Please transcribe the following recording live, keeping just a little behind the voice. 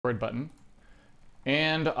record button,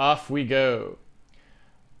 and off we go.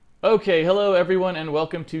 Okay, hello everyone, and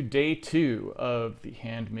welcome to day 2 of the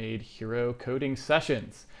Handmade Hero coding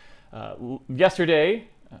sessions.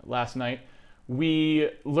 Last night, we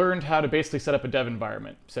learned how to basically set up a dev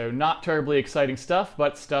environment. So not terribly exciting stuff,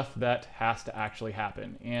 but stuff that has to actually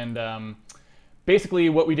happen. And basically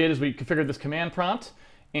what we did is we configured this command prompt,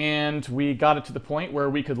 and we got it to the point where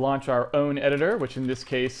we could launch our own editor, which in this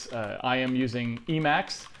case, I am using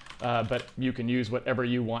Emacs, but you can use whatever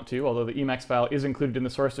you want to, although the Emacs file is included in the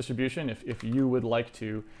source distribution if you would like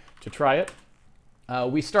to try it.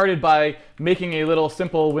 We started by making a little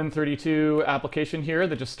simple Win32 application here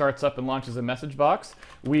that just starts up and launches a message box.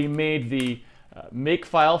 We made the make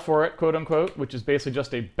file for it, quote unquote, which is basically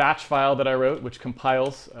just a batch file that I wrote, which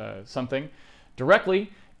compiles something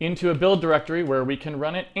directly into a build directory where we can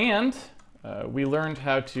run it. And we learned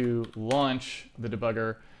how to launch the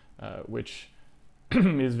debugger, which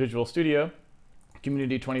is Visual Studio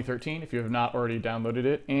Community 2013, if you have not already downloaded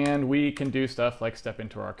it. And we can do stuff like step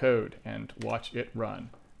into our code and watch it run.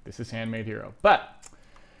 This is Handmade Hero. But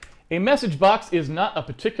a message box is not a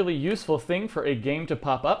particularly useful thing for a game to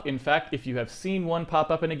pop up. In fact, if you have seen one pop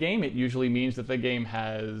up in a game, it usually means that the game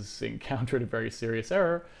has encountered a very serious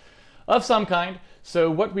error of some kind. So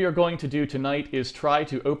what we are going to do tonight is try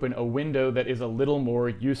to open a window that is a little more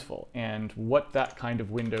useful. And what that kind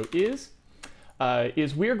of window is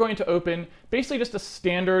we're going to open basically just a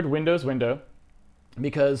standard Windows window,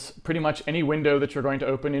 because pretty much any window that you're going to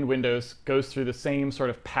open in Windows goes through the same sort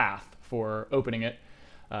of path for opening it.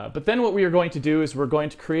 But then what we are going to do is we're going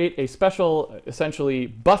to create a special, essentially,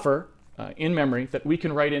 buffer in memory that we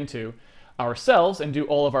can write into ourselves and do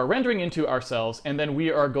all of our rendering into ourselves, and then we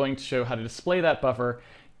are going to show how to display that buffer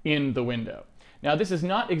in the window. Now, this is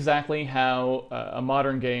not exactly how a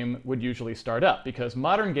modern game would usually start up, because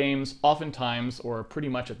modern games oftentimes, or pretty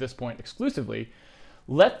much at this point exclusively,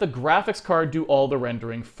 let the graphics card do all the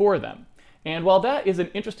rendering for them. And while that is an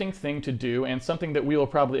interesting thing to do, and something that we will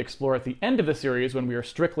probably explore at the end of the series when we are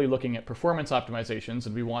strictly looking at performance optimizations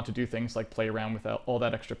and we want to do things like play around with all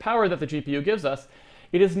that extra power that the GPU gives us,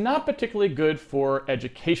 it is not particularly good for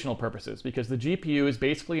educational purposes, because the GPU is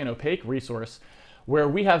basically an opaque resource where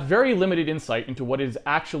we have very limited insight into what it is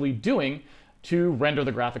actually doing to render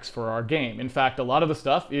the graphics for our game. In fact, a lot of the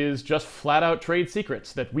stuff is just flat out trade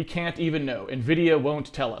secrets that we can't even know. NVIDIA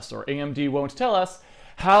won't tell us, or AMD won't tell us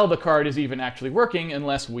how the card is even actually working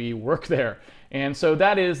unless we work there. And so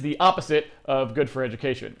that is the opposite of good for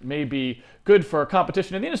education. It may be good for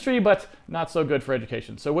competition in the industry, but not so good for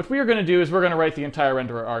education. So what we are going to do is we're going to write the entire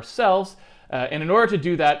renderer ourselves. And in order to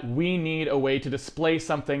do that, we need a way to display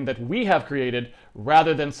something that we have created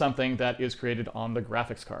rather than something that is created on the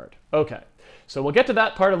graphics card. Okay, so we'll get to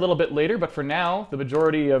that part a little bit later, but for now, the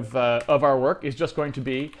majority of our work is just going to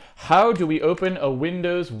be, how do we open a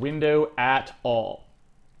Windows window at all?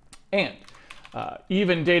 And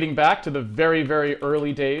even dating back to the very, very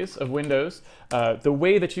early days of Windows, the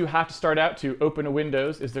way that you have to start out to open a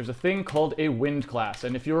Windows is there's a thing called a Wind class.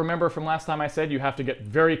 And if you remember from last time I said you have to get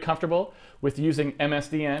very comfortable with using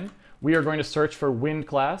MSDN, we are going to search for Wind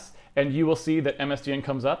class, and you will see that MSDN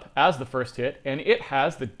comes up as the first hit, and it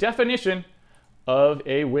has the definition of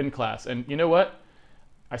a Wind class. And you know what?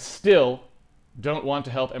 I still don't want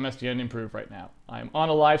to help MSDN improve right now. I'm on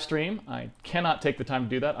a live stream. I cannot take the time to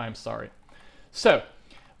do that. I'm sorry. So,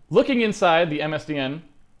 looking inside the MSDN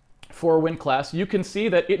for Wind class, you can see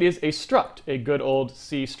that it is a struct, a good old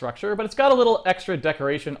C structure, but it's got a little extra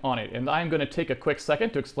decoration on it. And I'm going to take a quick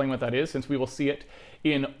second to explain what that is, since we will see it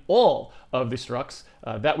in all of the structs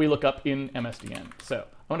that we look up in MSDN. So,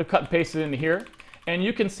 I'm going to cut and paste it into here. And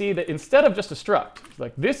you can see that instead of just a struct,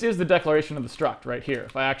 like this is the declaration of the struct right here,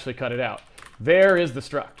 if I actually cut it out. There is the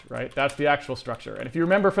struct, right? That's the actual structure. And if you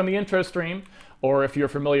remember from the intro stream, or if you're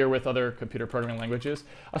familiar with other computer programming languages,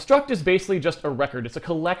 a struct is basically just a record. It's a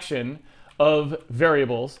collection of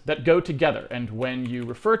variables that go together. And when you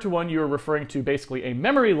refer to one, you're referring to basically a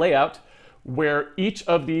memory layout where each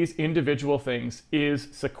of these individual things is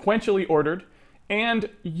sequentially ordered and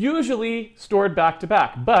usually stored back to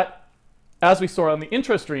back. But as we saw on the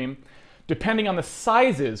intro stream, depending on the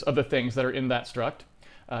sizes of the things that are in that struct,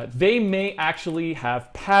 they may actually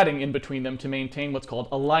have padding in between them to maintain what's called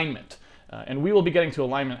alignment. And we will be getting to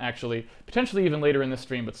alignment actually, potentially even later in this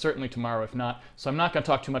stream, but certainly tomorrow if not. So I'm not going to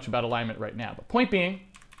talk too much about alignment right now. But point being,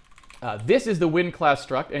 this is the Wind class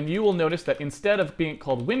struct, and you will notice that instead of being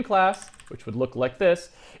called Wind class, which would look like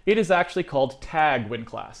this, it is actually called tag Wind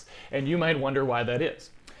class. And you might wonder why that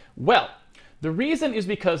is. Well, the reason is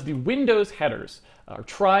because the Windows headers are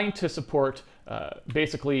trying to support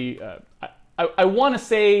basically I want to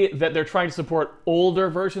say that they're trying to support older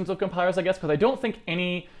versions of compilers, I guess, because I don't think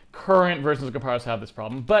any current versions of compilers have this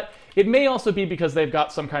problem. But it may also be because they've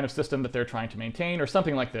got some kind of system that they're trying to maintain or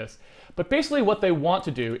something like this. But basically what they want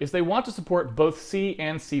to do is they want to support both C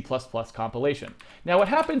and C++ compilation. Now what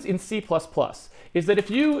happens in C++ is that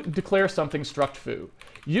if you declare something struct foo,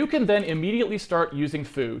 you can then immediately start using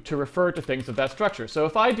foo to refer to things of that structure. So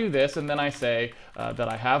if I do this and then I say that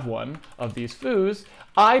I have one of these foos,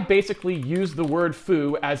 I basically use the word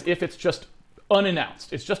foo as if it's just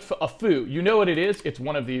unannounced. It's just a foo. You know what it is. It's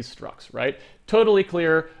one of these structs, right? Totally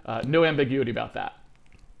clear, no ambiguity about that.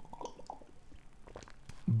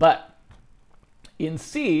 But in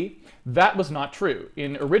C, that was not true.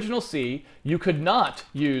 In original C, you could not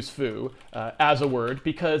use foo as a word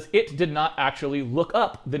because it did not actually look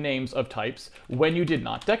up the names of types when you did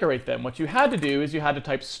not decorate them. What you had to do is you had to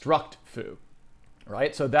type struct foo,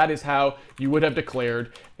 right? So that is how you would have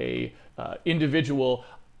declared a an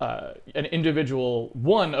individual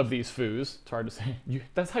one of these foos. It's hard to say.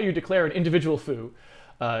 That's how you declare an individual foo,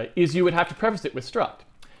 is you would have to preface it with struct.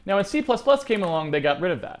 Now, when C++ came along, they got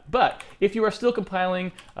rid of that. But if you are still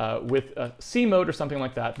compiling with C mode or something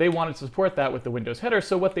like that, they wanted to support that with the Windows header.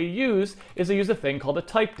 So what they use is they use a thing called a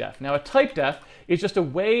typedef. Now, a typedef is just a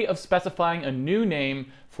way of specifying a new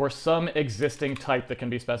name for some existing type that can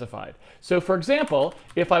be specified. So for example,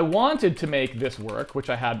 if I wanted to make this work, which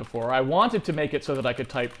I had before, I wanted to make it so that I could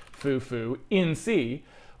type foo foo in C,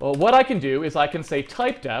 well, what I can do is I can say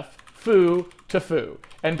typedef foo to foo.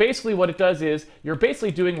 And basically what it does is you're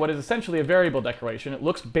basically doing what is essentially a variable declaration. It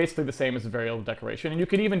looks basically the same as a variable declaration, and you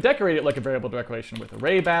could even decorate it like a variable declaration with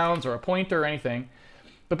array bounds or a pointer or anything.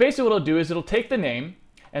 But basically what it'll do is it'll take the name,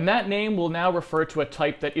 and that name will now refer to a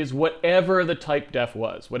type that is whatever the typedef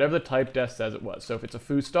was, whatever the typedef says it was. So if it's a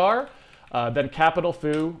foo star, then capital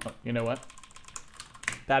foo, oh, you know what?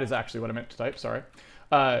 That is actually what I meant to type, sorry.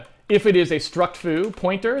 If it is a struct foo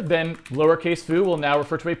pointer, then lowercase foo will now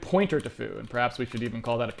refer to a pointer to foo, and perhaps we should even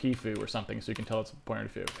call that a p foo or something so you can tell it's a pointer to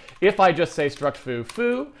foo. If I just say struct foo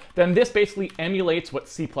foo, then this basically emulates what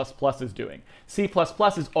C++ is doing. C++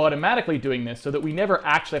 is automatically doing this so that we never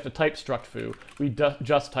actually have to type struct foo. We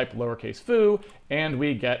just type lowercase foo, and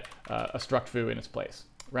we get a struct foo in its place,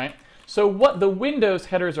 right? So what the Windows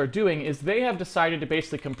headers are doing is they have decided to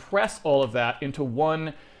basically compress all of that into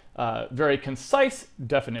one very concise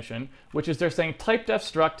definition, which is they're saying typedef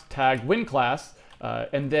struct tag WinClass,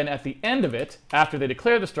 and then at the end of it, after they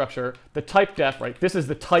declare the structure, the typedef, right, this is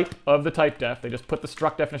the type of the typedef, they just put the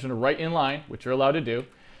struct definition right in line, which you're allowed to do.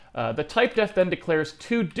 The typedef then declares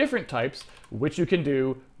two different types, which you can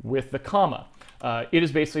do with the comma. It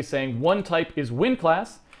is basically saying one type is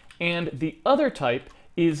WinClass, and the other type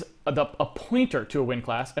is a pointer to a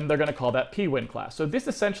WinClass, and they're going to call that pWinClass. So this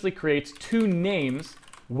essentially creates two names,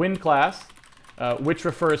 WinClass, which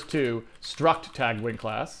refers to struct tag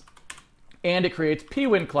WinClass, and it creates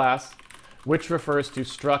pWinClass, which refers to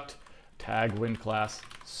struct tag WinClass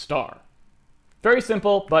star. Very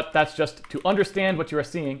simple, but that's just to understand what you are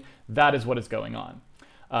seeing. That is what is going on.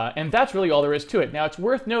 And that's really all there is to it. Now, it's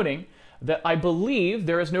worth noting that I believe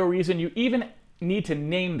there is no reason you even need to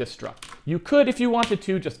name this struct. You could, if you wanted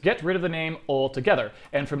to, just get rid of the name altogether,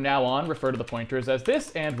 and from now on refer to the pointers as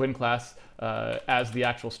this and WinClass as the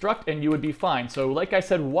actual struct, and you would be fine. So like I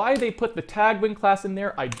said, why they put the tag WinClass in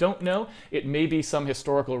there, I don't know. It may be some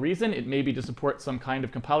historical reason. It may be to support some kind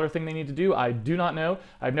of compiler thing they need to do. I do not know.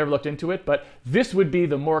 I've never looked into it, but this would be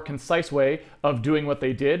the more concise way of doing what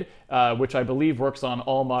they did, which I believe works on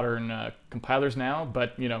all modern compilers now,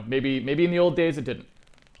 but you know, maybe in the old days it didn't.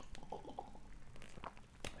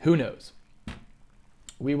 Who knows?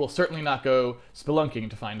 We will certainly not go spelunking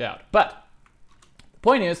to find out. But the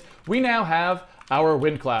point is, we now have our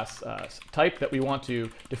WinClass type that we want to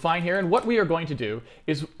define here. And what we are going to do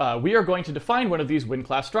is we are going to define one of these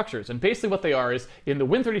WinClass structures. And basically what they are is, in the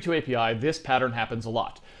Win32 API, this pattern happens a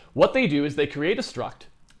lot. What they do is they create a struct,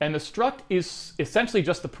 and the struct is essentially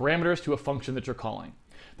just the parameters to a function that you're calling.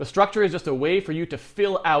 The structure is just a way for you to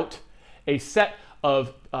fill out a set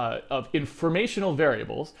of informational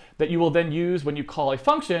variables that you will then use when you call a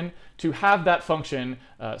function to have that function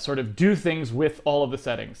sort of do things with all of the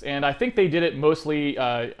settings. And I think they did it mostly,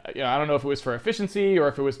 I don't know if it was for efficiency or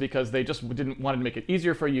if it was because they just didn't want to make it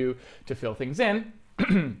easier for you to fill things in.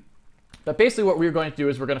 But basically what we're going to do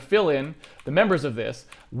is we're going to fill in the members of this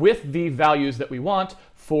with the values that we want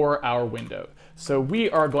for our window. So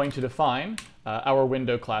we are going to define our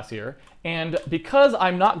window class here. And because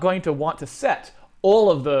I'm not going to want to set all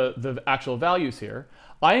of the actual values here,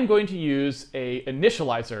 I am going to use a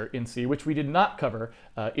initializer in C, which we did not cover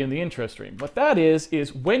in the intro stream. What that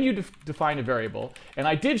is when you define a variable, and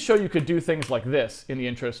I did show you could do things like this in the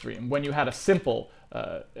intro stream, when you had a simple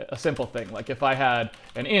thing. Like if I had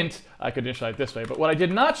an int, I could initialize this way. But what I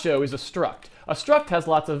did not show is a struct. A struct has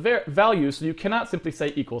lots of values, so you cannot simply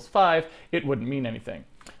say equals 5. It wouldn't mean anything.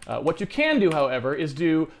 What you can do, however, is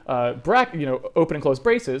do open and close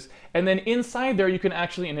braces, and then inside there you can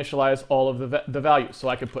actually initialize all of the values. So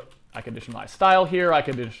I could initialize style here, I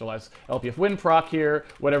could initialize LPF WindowProc here,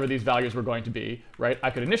 whatever these values were going to be, right? I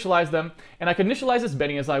could initialize them, and I could initialize as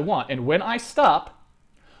many as I want. And when I stop,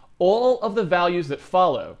 all of the values that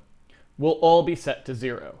follow will all be set to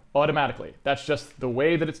 0 automatically. That's just the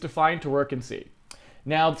way that it's defined to work in C.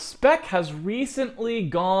 Now, Spec has recently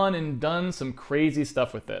gone and done some crazy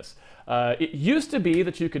stuff with this. It used to be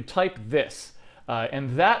that you could type this,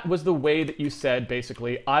 and that was the way that you said,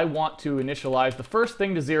 basically, I want to initialize the first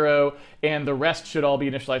thing to 0, and the rest should all be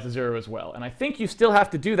initialized to 0 as well. And I think you still have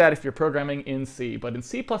to do that if you're programming in C. But in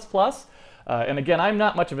C++, and again, I'm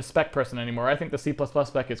not much of a spec person anymore. I think the C++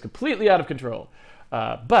 spec is completely out of control.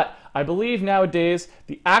 But I believe nowadays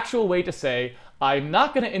the actual way to say, I'm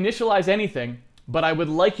not going to initialize anything, but I would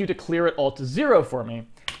like you to clear it all to 0 for me,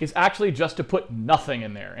 is actually just to put nothing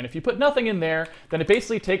in there. And if you put nothing in there, then it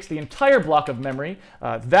basically takes the entire block of memory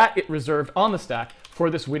that it reserved on the stack for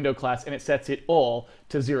this window class, and it sets it all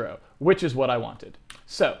to 0, which is what I wanted.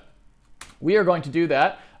 So we are going to do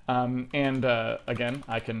that. Again,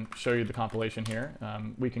 I can show you the compilation here.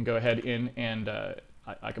 We can go ahead in and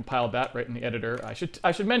I compiled that right in the editor. I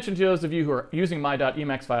should mention to those of you who are using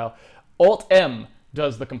my.emacs file, Alt-M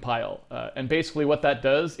does the compile. And basically what that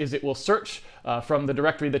does is it will search from the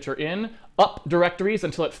directory that you're in up directories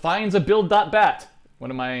until it finds a build.bat, one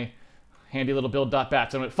of my handy little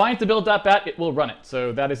build.bats. And when it finds the build.bat, it will run it.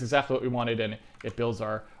 So that is exactly what we wanted, and it builds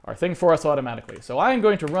our thing for us automatically. So I'm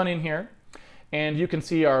going to run in here, and you can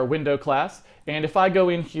see our window class. And if I go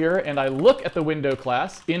in here and I look at the window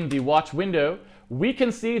class in the watch window, we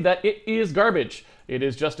can see that it is garbage. It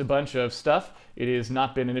is just a bunch of stuff. It has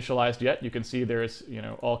not been initialized yet. You can see there's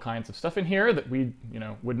all kinds of stuff in here that we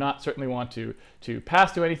would not certainly want to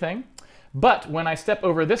pass to anything. But when I step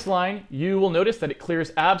over this line, you will notice that it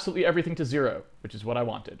clears absolutely everything to 0, which is what I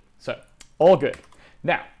wanted. So all good.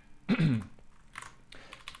 Now,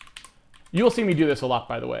 you will see me do this a lot,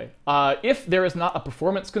 by the way. If there is not a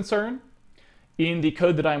performance concern in the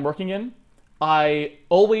code that I'm working in, I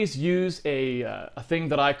always use a thing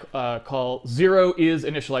that I call 0 is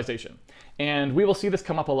initialization. And we will see this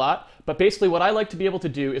come up a lot, but basically what I like to be able to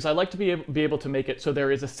do is I like to be able to make it so there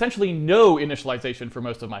is essentially no initialization for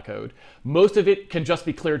most of my code. Most of it can just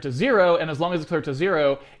be cleared to 0, and as long as it's cleared to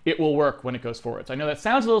 0, it will work when it goes forwards. I know that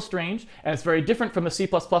sounds a little strange, and it's very different from the C++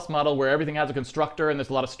 model where everything has a constructor and there's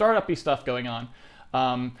a lot of startup-y stuff going on.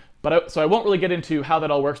 So I won't really get into how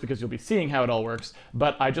that all works because you'll be seeing how it all works,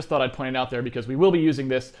 but I just thought I'd point it out there because we will be using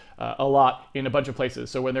this a lot in a bunch of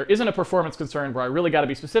places. So when there isn't a performance concern where I really got to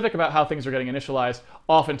be specific about how things are getting initialized,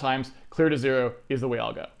 oftentimes clear to 0 is the way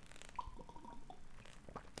I'll go.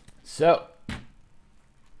 So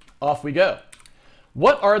off we go.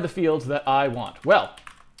 What are the fields that I want? Well,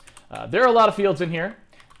 there are a lot of fields in here,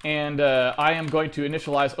 and I am going to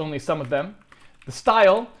initialize only some of them. The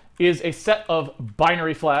style is a set of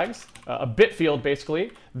binary flags, a bit field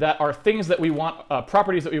basically, that are things that we want,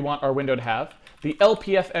 properties that we want our window to have. The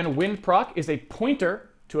LPFN WindowProc is a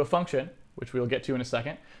pointer to a function, which we'll get to in a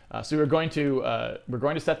second. So we're going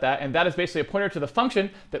to set that, and that is basically a pointer to the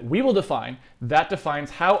function that we will define that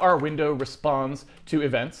defines how our window responds to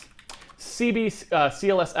events.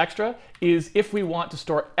 CLS extra is if we want to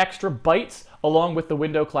store extra bytes along with the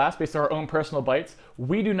window class based on our own personal bytes.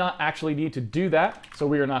 We do not actually need to do that, so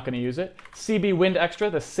we are not going to use it.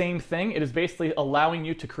 WindExtra, the same thing. It is basically allowing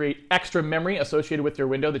you to create extra memory associated with your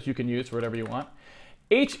window that you can use for whatever you want.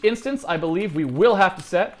 Instance, I believe we will have to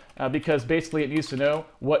set because basically it needs to know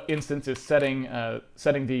what instance is setting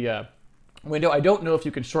the window. I don't know if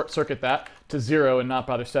you can short circuit that to 0 and not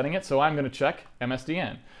bother setting it, so I'm going to check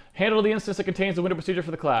MSDN. Handle the instance that contains the window procedure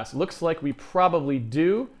for the class. Looks like we probably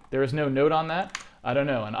do. There is no note on that. I don't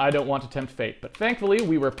know, and I don't want to tempt fate. But thankfully,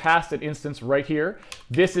 we were passed an instance right here.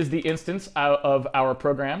 This is the instance of our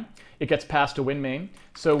program. It gets passed to WinMain,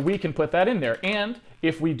 so we can put that in there. And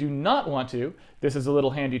if we do not want to, this is a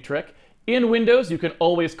little handy trick. In Windows, you can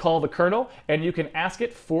always call the kernel, and you can ask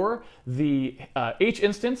it for the H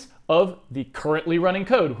instance of the currently running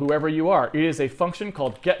code, whoever you are. It is a function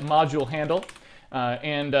called getModuleHandle.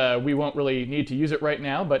 and we won't really need to use it right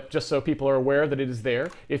now, but just so people are aware that it is there.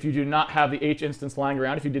 If you do not have the H instance lying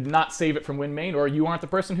around, if you did not save it from WinMain, or you aren't the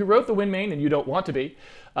person who wrote the WinMain and you don't want to be,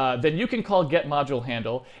 then you can call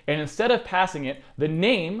getModuleHandle, and instead of passing it the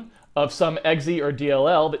name of some exe or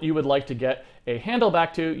DLL that you would like to get a handle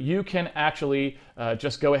back to, you can actually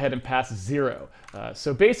just go ahead and pass 0.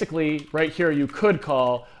 So basically, right here, you could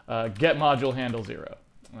call getModuleHandle 0.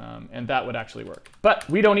 And that would actually work. But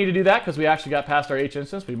we don't need to do that because we actually got past our H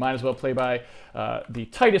instance. We might as well play by the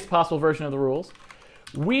tightest possible version of the rules.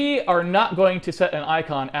 We are not going to set an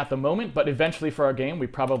icon at the moment, but eventually for our game, we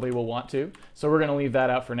probably will want to. So we're going to leave that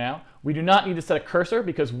out for now. We do not need to set a cursor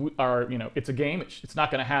because it's a game. It's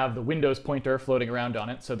not going to have the Windows pointer floating around on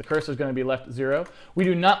it. So the cursor is going to be left 0. We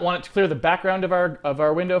do not want it to clear the background of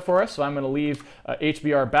our window for us. So I'm going to leave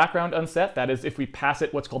HBR background unset. That is if we pass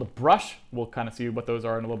it what's called a brush. We'll kind of see what those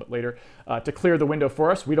are in a little bit later to clear the window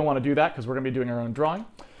for us. We don't want to do that because we're going to be doing our own drawing.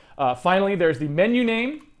 Finally, there's the menu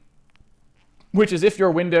name, which is if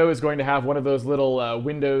your window is going to have one of those little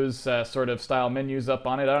Windows sort of style menus up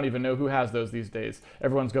on it. I don't even know who has those these days.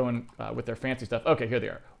 Everyone's going with their fancy stuff. Okay, here they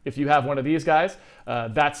are. If you have one of these guys,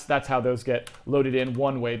 that's how those get loaded in,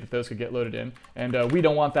 one way that those could get loaded in. And we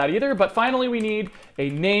don't want that either. But finally, we need a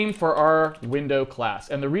name for our window class.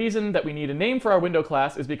 And the reason that we need a name for our window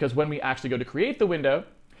class is because when we actually go to create the window,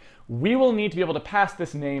 we will need to be able to pass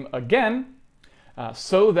this name again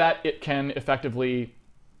so that it can effectively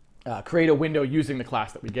create a window using the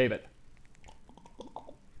class that we gave it.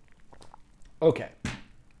 Okay.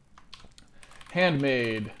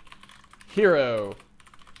 Handmade, hero,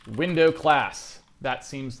 window class. That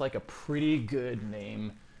seems like a pretty good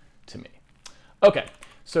name to me. Okay,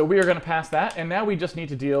 so we are going to pass that, and now we just need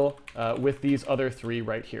to deal with these other 3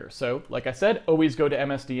 right here. So, like I said, always go to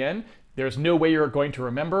MSDN. There's no way you're going to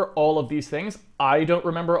remember all of these things. I don't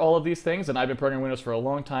remember all of these things, and I've been programming Windows for a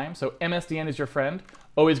long time. So MSDN is your friend.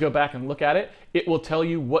 Always go back and look at it. It will tell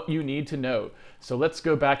you what you need to know. So let's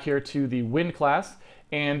go back here to the Win class.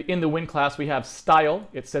 And in the Win class, we have style.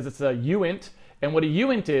 It says it's a uint. And what a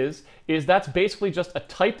uint is that's basically just a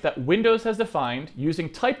type that Windows has defined using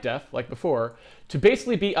typedef, like before, to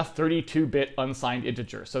basically be a 32-bit unsigned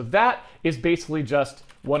integer. So that is basically just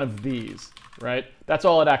one of these, right? That's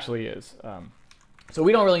all it actually is. So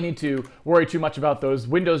we don't really need to worry too much about those.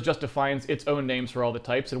 Windows just defines its own names for all the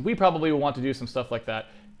types, and we probably will want to do some stuff like that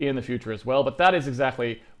in the future as well, but that is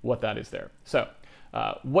exactly what that is there. So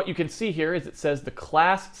what you can see here is it says the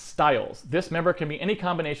class styles. This member can be any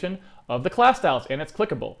combination of the class styles, and it's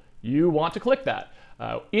clickable. You want to click that.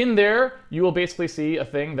 In there, you will basically see a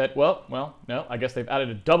thing that, well, no, I guess they've added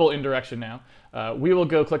a double indirection now. We will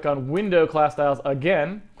go click on Window Class Styles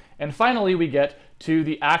again, and finally we get to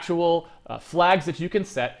the actual flags that you can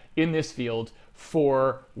set in this field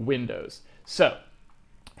for Windows. So,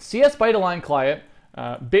 CS byte align client,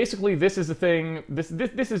 basically this is the thing,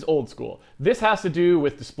 this is old school. This has to do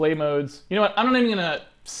with display modes. You know what, I'm not even gonna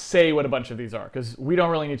say what a bunch of these are because we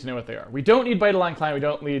don't really need to know what they are. We don't need byte align client, we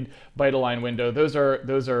don't need byte align window. Those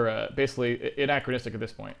are basically anachronistic at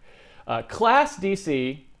this point. Class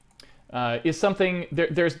DC is something,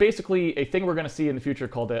 there's basically a thing we're going to see in the future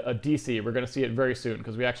called a DC. We're going to see it very soon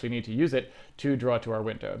because we actually need to use it to draw to our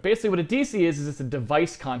window. Basically what a DC is it's a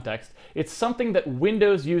device context. It's something that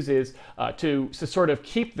Windows uses to sort of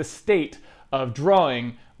keep the state of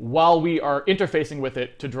drawing while we are interfacing with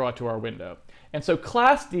it to draw to our window. And so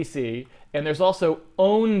class DC, and there's also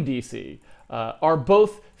own DC, are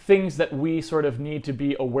both things that we sort of need to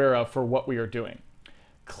be aware of for what we are doing.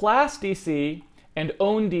 Class DC and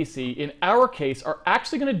own DC, in our case, are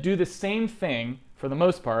actually going to do the same thing for the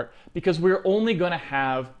most part because we're only going to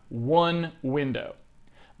have one window.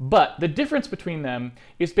 But the difference between them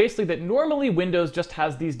is basically that normally Windows just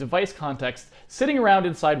has these device contexts sitting around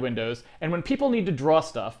inside Windows, and when people need to draw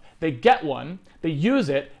stuff, they get one, they use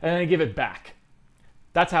it, and then they give it back.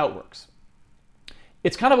 That's how it works.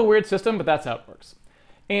 It's kind of a weird system, but that's how it works.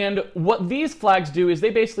 And what these flags do is they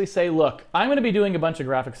basically say, look, I'm going to be doing a bunch of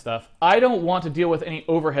graphic stuff. I don't want to deal with any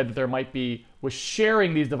overhead that there might be with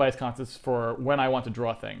sharing these device contexts for when I want to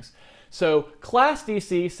draw things. So class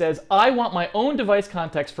DC says I want my own device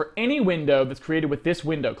context for any window that's created with this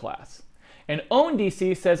window class. And own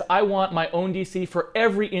DC says I want my own DC for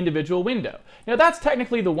every individual window. Now that's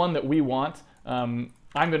technically the one that we want.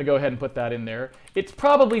 I'm going to go ahead and put that in there. It's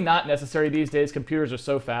probably not necessary these days. Computers are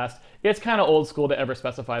so fast. It's kind of old school to ever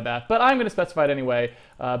specify that, but I'm going to specify it anyway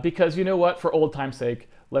because you know what? For old time's sake,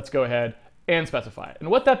 let's go ahead and specify it. And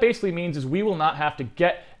what that basically means is we will not have to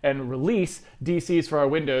get and release DCs for our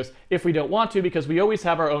windows if we don't want to because we always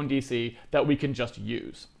have our own DC that we can just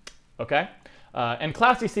use. Okay? And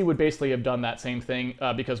class DC would basically have done that same thing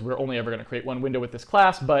because we're only ever going to create one window with this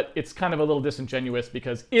class, but it's kind of a little disingenuous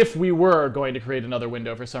because if we were going to create another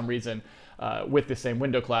window for some reason with the same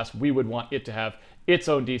window class, we would want it to have its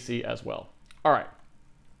own DC as well. All right,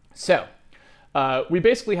 so we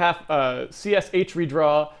basically have CSH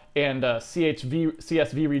redraw and CSV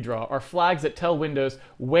redraw are flags that tell Windows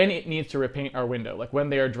when it needs to repaint our window, like when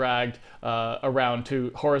they are dragged around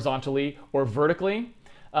to horizontally or vertically.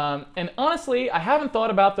 And honestly, I haven't thought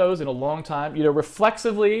about those in a long time. You know,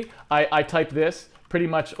 reflexively, I type this pretty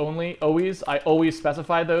much always. I always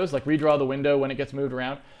specify those, like redraw the window when it gets moved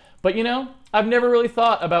around. But you know, I've never really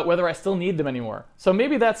thought about whether I still need them anymore. So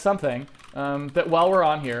maybe that's something that while we're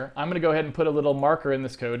on here, I'm going to go ahead and put a little marker in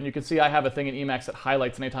this code. And you can see I have a thing in Emacs that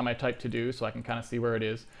highlights anytime I type to do, so I can kind of see where it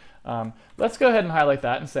is. Let's go ahead and highlight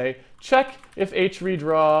that and say, check if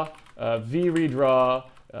hredraw, vredraw,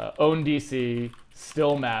 ownDC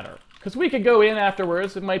still matter. Because we could go in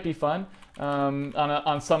afterwards, it might be fun.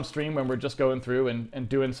 On some stream when we're just going through and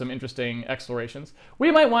doing some interesting explorations,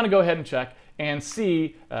 we might want to go ahead and check and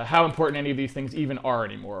see how important any of these things even are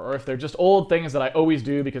anymore, or if they're just old things that I always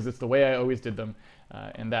do because it's the way I always did them,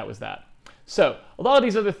 and that was that. So a lot of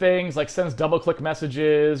these other things, like sends double-click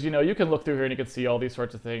messages, you know, you can look through here and you can see all these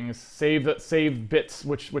sorts of things. Save bits,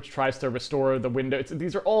 which tries to restore the window.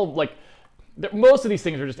 These are all like, most of these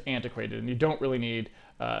things are just antiquated, and you don't really need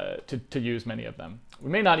to use many of them.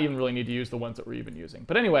 We may not even really need to use the ones that we're even using.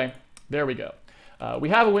 But anyway, there we go. We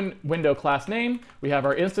have a window class name, we have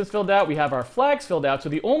our instance filled out, we have our flags filled out, so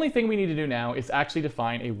the only thing we need to do now is actually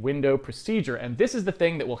define a window procedure, and this is the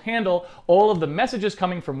thing that will handle all of the messages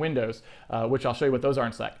coming from Windows, which I'll show you what those are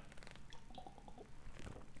in a sec.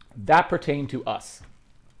 That pertain to us.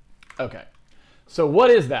 Okay, so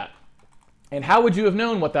what is that? And how would you have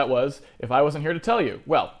known what that was if I wasn't here to tell you?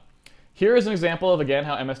 Well, here is an example of, again,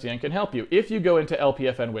 how MSDN can help you. If you go into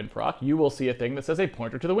LPFN WindProc, you will see a thing that says a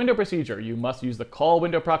pointer to the window procedure. You must use the call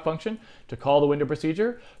WindowProc function to call the window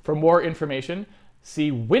procedure. For more information,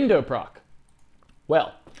 see WindowProc.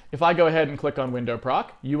 Well, if I go ahead and click on WindowProc,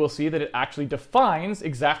 you will see that it actually defines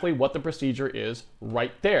exactly what the procedure is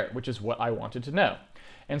right there, which is what I wanted to know.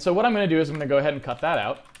 And so what I'm going to do is I'm going to go ahead and cut that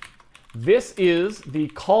out. This is the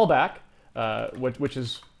callback, which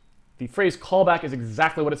is the phrase callback is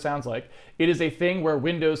exactly what it sounds like. It is a thing where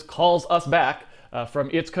Windows calls us back from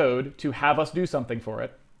its code to have us do something for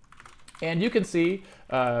it. And you can see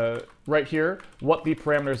right here what the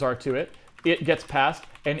parameters are to it. It gets passed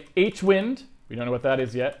an hwind, we don't know what that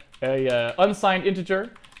is yet, a unsigned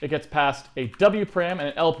integer. It gets passed a wparam and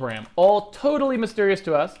an lparam, all totally mysterious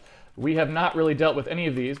to us. We have not really dealt with any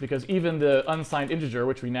of these because even the unsigned integer,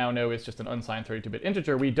 which we now know is just an unsigned 32-bit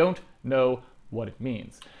integer, we don't know what it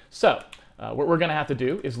means. So what we're going to have to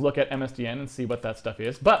do is look at MSDN and see what that stuff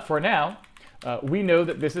is. But for now, we know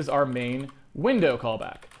that this is our main window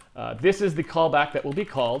callback. This is the callback that will be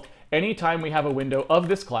called anytime we have a window of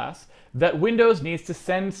this class that Windows needs to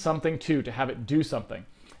send something to have it do something.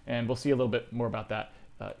 And we'll see a little bit more about that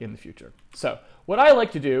in the future. So what I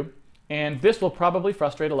like to do, and this will probably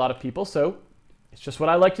frustrate a lot of people, so it's just what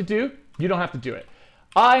I like to do. You don't have to do it.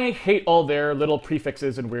 I hate all their little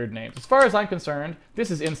prefixes and weird names. As far as I'm concerned,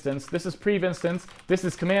 this is instance, this is prev instance, this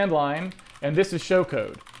is command line, and this is show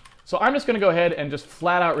code. So I'm just going to go ahead and just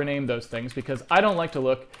flat out rename those things because I don't like to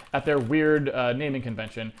look at their weird naming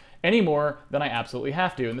convention any more than I absolutely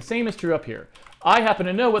have to. And the same is true up here. I happen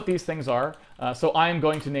to know what these things are, so I'm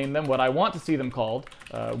going to name them what I want to see them called,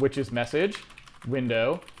 which is message,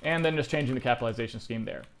 window, and then just changing the capitalization scheme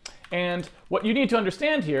there. And what you need to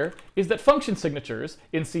understand here is that function signatures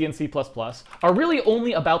in C and C++ are really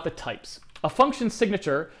only about the types. A function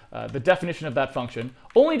signature, the definition of that function,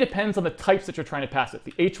 only depends on the types that you're trying to pass it.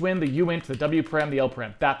 The hwin, the uint, the wparam, the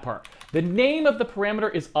lparam, that part. The name of the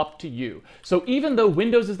parameter is up to you. So even though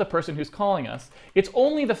Windows is the person who's calling us, it's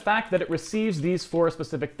only the fact that it receives these four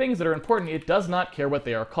specific things that are important. It does not care what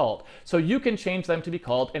they are called. So you can change them to be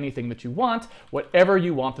called anything that you want, whatever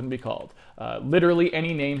you want them to be called. Literally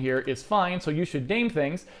any name here is fine, so you should name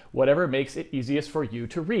things whatever makes it easiest for you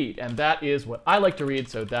to read. And that is what I like to read,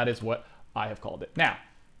 so that is what I have called it. Now,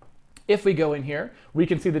 if we go in here, we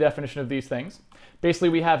can see the definition of these things. Basically,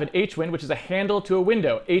 we have an hwin, which is a handle to a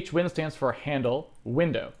window. Hwin stands for handle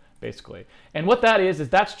window, basically. And what that is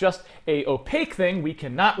that's just a opaque thing. We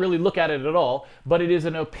cannot really look at it at all, but it is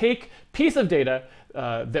an opaque piece of data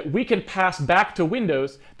that we can pass back to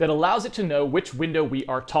Windows that allows it to know which window we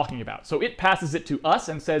are talking about. So it passes it to us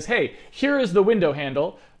and says, hey, here is the window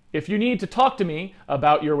handle. If you need to talk to me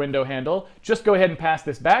about your window handle, just go ahead and pass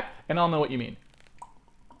this back, and I'll know what you mean.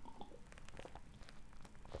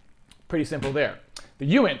 Pretty simple there.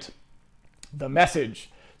 The uint the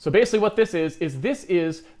message. So basically what this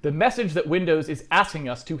is the message that Windows is asking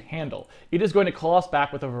us to handle. It is going to call us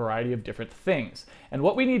back with a variety of different things. And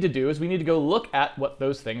what we need to do is we need to go look at what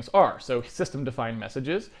those things are. So system-defined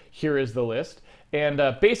messages, here is the list. And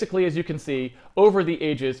basically, as you can see, over the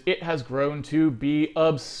ages, it has grown to be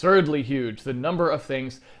absurdly huge, the number of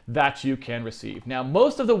things that you can receive. Now,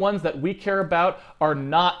 most of the ones that we care about are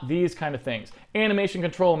not these kind of things. Animation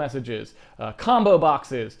control messages, combo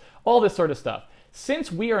boxes, all this sort of stuff.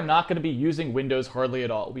 Since we are not going to be using Windows hardly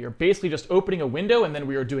at all, we are basically just opening a window and then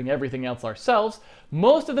we are doing everything else ourselves,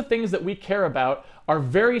 most of the things that we care about are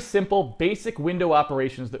very simple, basic window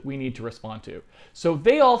operations that we need to respond to. So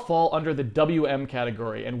they all fall under the WM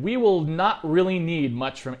category, and we will not really need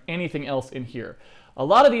much from anything else in here. A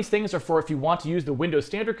lot of these things are for if you want to use the Windows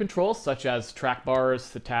standard controls, such as track bars,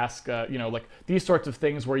 the task, like these sorts of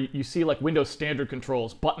things where you see like Windows standard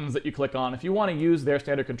controls, buttons that you click on. If you want to use their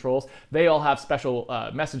standard controls, they all have special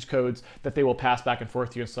message codes that they will pass back and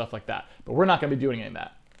forth to you and stuff like that. But we're not going to be doing any of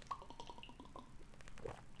that.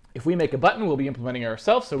 If we make a button, we'll be implementing it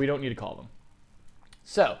ourselves, so we don't need to call them.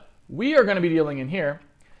 So we are going to be dealing in here.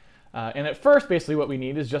 And at first, basically what we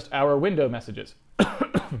need is just our window messages.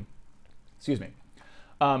 Excuse me.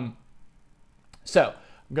 So I'm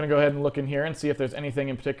going to go ahead and look in here and see if there's anything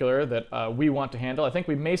in particular that we want to handle. I think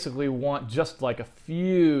we basically want just like a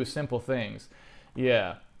few simple things.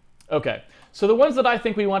 Yeah. Okay. So the ones that I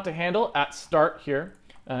think we want to handle at start here,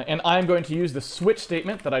 and I'm going to use the switch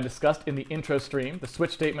statement that I discussed in the intro stream. The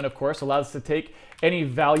switch statement, of course, allows us to take any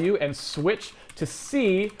value and switch to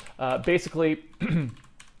see basically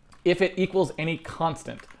if it equals any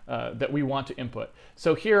constant that we want to input.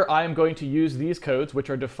 So here I am going to use these codes, which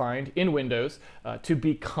are defined in Windows, to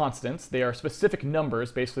be constants. They are specific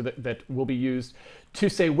numbers, basically, that will be used to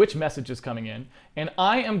say which message is coming in. And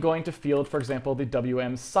I am going to field, for example, the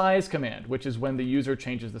WM size command, which is when the user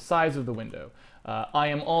changes the size of the window. I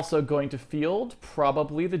am also going to field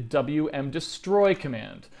probably the WM destroy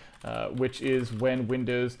command, which is when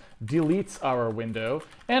Windows deletes our window.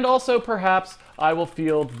 And also perhaps I will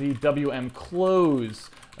field the WM close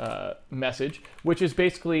message, which is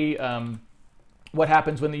basically what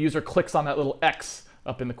happens when the user clicks on that little X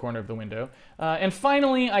up in the corner of the window. And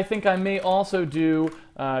finally, I think I may also do,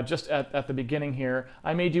 just at the beginning here,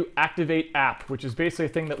 I may do activate app, which is basically a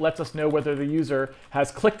thing that lets us know whether the user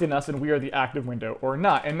has clicked in us and we are the active window or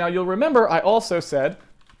not. And now you'll remember I also said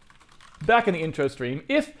back in the intro stream,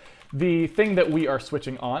 if the thing that we are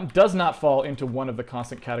switching on does not fall into one of the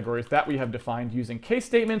constant categories that we have defined using case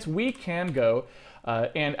statements, we can go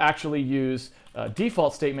and actually use a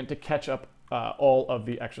default statement to catch up all of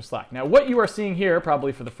the extra slack. Now, what you are seeing here,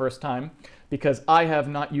 probably for the first time, because I have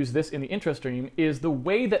not used this in the intro stream, is the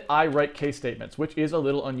way that I write case statements, which is a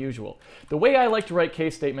little unusual. The way I like to write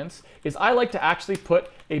case statements is I like to actually put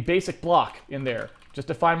a basic block in there. Just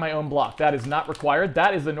define my own block. That is not required.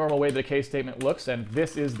 That is the normal way that a case statement looks, and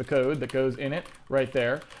this is the code that goes in it right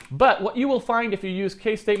there. But what you will find if you use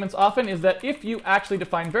case statements often is that if you actually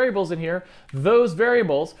define variables in here, those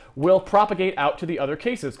variables will propagate out to the other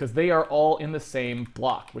cases because they are all in the same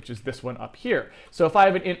block, which is this one up here. So if I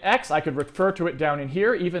have an int x, I could refer to it down in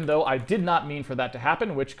here, even though I did not mean for that to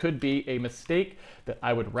happen, which could be a mistake that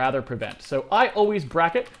I would rather prevent. So I always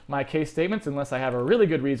bracket my case statements unless I have a really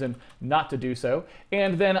good reason not to do so.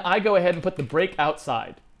 And then I go ahead and put the break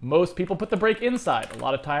outside. Most people put the break inside. A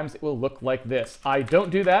lot of times it will look like this. I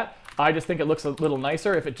don't do that. I just think it looks a little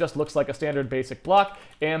nicer if it just looks like a standard basic block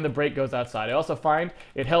and the break goes outside. I also find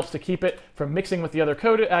it helps to keep it from mixing with the other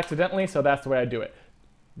code accidentally, so that's the way I do it.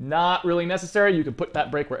 Not really necessary. You can put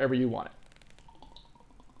that break wherever you want it.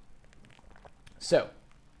 So,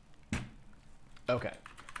 okay.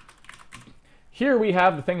 Here we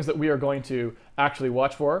have the things that we are going to actually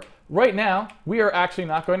watch for. Right now, we are actually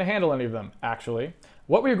not going to handle any of them, actually.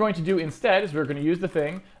 What we are going to do instead is we're going to use the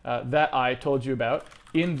thing that I told you about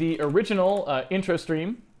in the original intro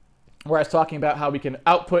stream, where I was talking about how we can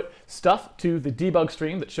output stuff to the debug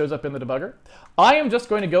stream that shows up in the debugger. I am just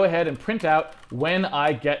going to go ahead and print out when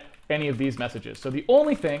I get any of these messages. So the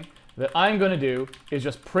only thing that I'm going to do is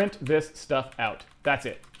just print this stuff out. That's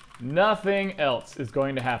it. Nothing else is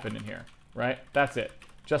going to happen in here, right? That's it.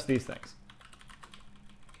 Just these things.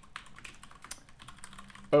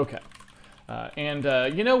 Okay.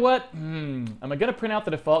 You know what? I'm going to print out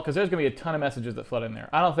the default because there's going to be a ton of messages that flood in there.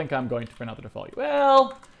 I don't think I'm going to print out the default.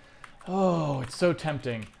 Well, oh, it's so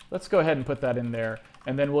tempting. Let's go ahead and put that in there,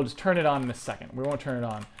 and then we'll just turn it on in a second. We won't turn it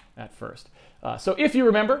on at first. So if you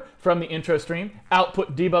remember from the intro stream,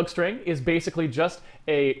 output debug string is basically just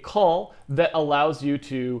a call that allows you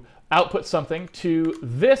to output something to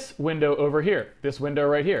this window over here, this window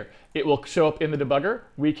right here. It will show up in the debugger,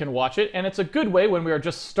 we can watch it, and it's a good way when we are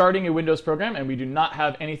just starting a Windows program and we do not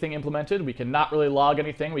have anything implemented, we cannot really log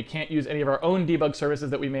anything, we can't use any of our own debug services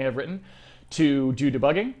that we may have written to do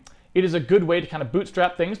debugging. It is a good way to kind of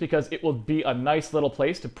bootstrap things because it will be a nice little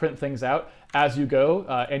place to print things out as you go,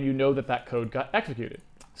 and you know that that code got executed.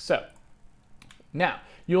 So now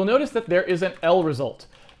you'll notice that there is an L result.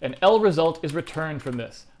 An L result is returned from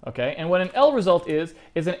this. Okay, and what an L result is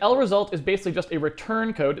an L result is basically just a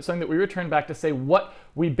return code. It's something that we return back to say what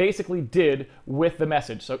we basically did with the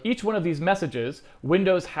message. So each one of these messages,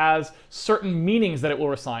 Windows has certain meanings that it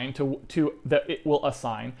will assign to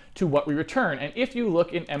what we return. And if you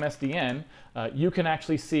look in MSDN, you can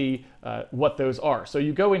actually see what those are. So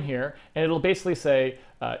you go in here, and it'll basically say,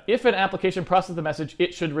 if an application processes the message,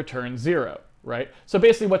 it should return 0. Right? So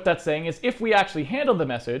basically what that's saying is if we actually handled the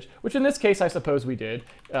message, which in this case I suppose we did,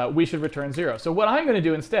 we should return 0. So what I'm going to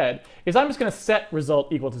do instead is I'm just going to set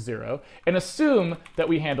result equal to 0 and assume that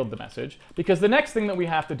we handled the message, because the next thing that we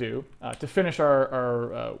have to do to finish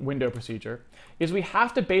our window procedure is we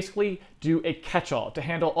have to basically do a catch-all to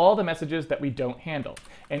handle all the messages that we don't handle.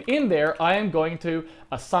 And in there I am going to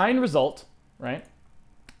assign result, right?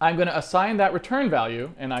 I'm going to assign that return value,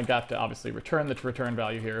 and I got to obviously return the return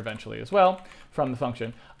value here eventually as well from the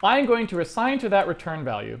function. I'm going to assign to that return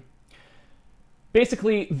value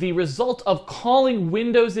basically the result of calling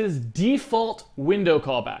Windows's default window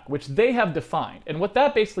callback, which they have defined. And what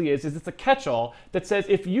that basically is it's a catch-all that says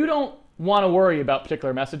if you don't want to worry about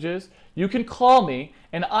particular messages, you can call me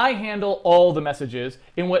and I handle all the messages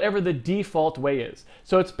in whatever the default way is.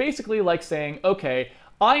 So it's basically like saying, okay,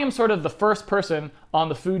 I am sort of the first person on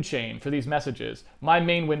the food chain for these messages. My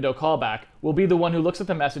main window callback will be the one who looks at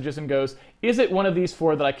the messages and goes, is it one of these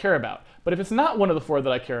 4 that I care about? But if it's not one of the 4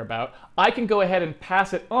 that I care about, I can go ahead and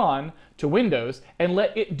pass it on to Windows and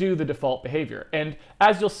let it do the default behavior. And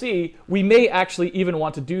as you'll see, we may actually even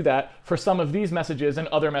want to do that for some of these messages and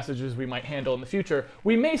other messages we might handle in the future.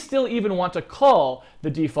 We may still even want to call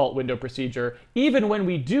the default window procedure even when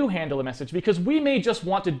we do handle a message, because we may just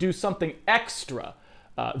want to do something extra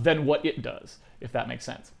than what it does, if that makes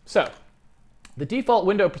sense. So the default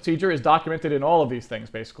window procedure is documented in all of these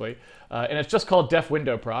things, basically, and it's just called def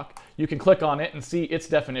WindowProc. You can click on it and see its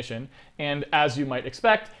definition, and as you might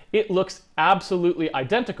expect, it looks absolutely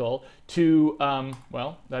identical to,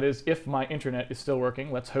 well, that is, if my internet is still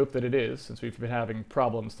working. Let's hope that it is, since we've been having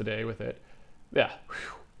problems today with it. Yeah.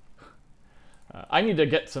 Whew. I need to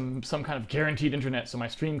get some kind of guaranteed internet so my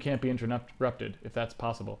stream can't be interrupted, if that's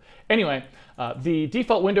possible. Anyway, the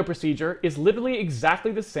default window procedure is literally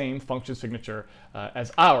exactly the same function signature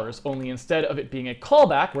as ours, only instead of it being a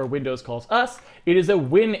callback where Windows calls us, it is a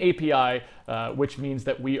Win API, which means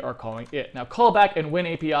that we are calling it. Now, callback and Win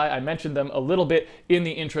API, I mentioned them a little bit in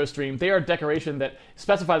the intro stream. They are a decoration that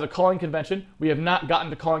specifies a calling convention. We have not gotten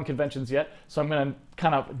to calling conventions yet, so I'm going to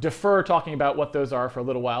kind of defer talking about what those are for a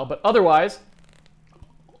little while. But otherwise,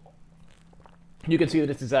 you can see that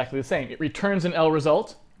it's exactly the same. It returns an L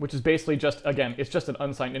result, which is basically just, again, it's just an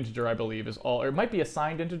unsigned integer, I believe, is all, or it might be a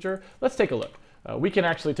signed integer. Let's take a look. We can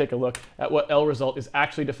actually take a look at what L result is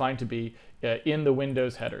actually defined to be in the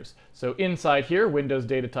Windows headers. So inside here, Windows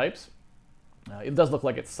data types, it does look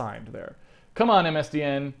like it's signed there. Come on,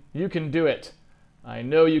 MSDN, you can do it. I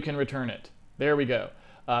know you can return it. There we go.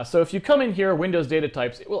 So if you come in here, Windows data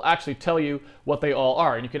types, it will actually tell you what they all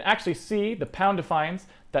are. And you can actually see the pound defines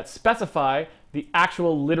that specify the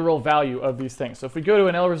actual literal value of these things. So if we go to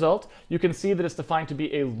an L result, you can see that it's defined to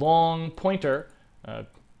be a long pointer.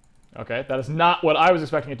 Okay, that is not what I was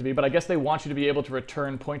expecting it to be, but I guess they want you to be able to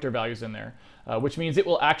return pointer values in there, which means it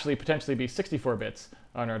will actually potentially be 64 bits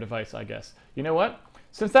on our device, I guess. You know what?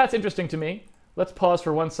 Since that's interesting to me, let's pause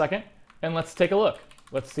for 1 second and let's take a look.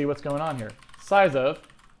 Let's see what's going on here. Size of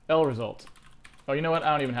L result. Oh, you know what?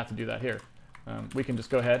 I don't even have to do that here. We can just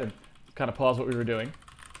go ahead and kind of pause what we were doing,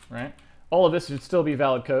 right? All of this should still be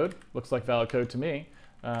valid code. Looks like valid code to me.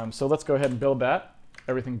 So let's go ahead and build that.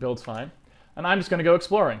 Everything builds fine. And I'm just going to go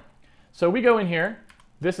exploring. So we go in here.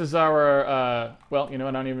 This is our, well, you know,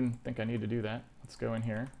 I don't even think I need to do that. Let's go in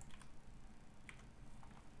here.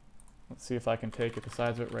 Let's see if I can take it the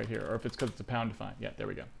size of it right here, or if it's because it's a pound defined. Yeah, there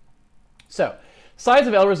we go. So size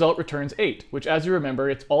of L result returns 8, which, as you remember,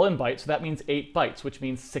 it's all in bytes, so that means 8 bytes, which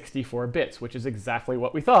means 64 bits, which is exactly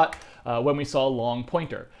what we thought when we saw long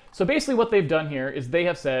pointer. So basically what they've done here is they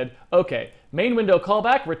have said, okay, main window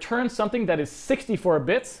callback returns something that is 64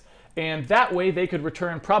 bits, And that way they could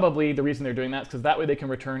return, probably the reason they're doing that is because that way they can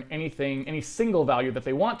return anything, any single value that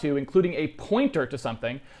they want to, including a pointer to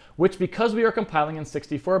something, which because we are compiling in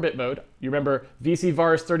 64-bit mode, you remember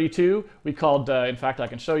VCVARS32, we called, in fact I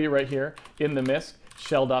can show you right here in the MISC,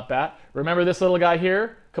 shell.bat. Remember this little guy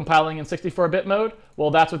here, compiling in 64-bit mode? Well,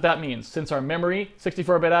 that's what that means. Since our memory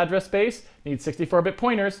 64-bit address space needs 64-bit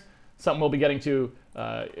pointers, something we'll be getting to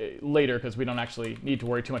later because we don't actually need to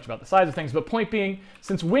worry too much about the size of things. But point being,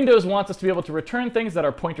 since Windows wants us to be able to return things that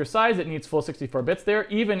are pointer size, it needs full 64 bits there.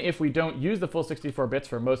 Even if we don't use the full 64 bits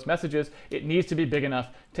for most messages, it needs to be big enough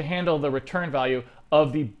to handle the return value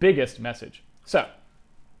of the biggest message. So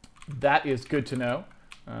that is good to know.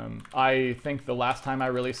 I think the last time I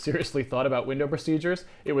really seriously thought about window procedures,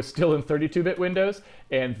 it was still in 32-bit windows,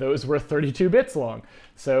 and those were 32 bits long.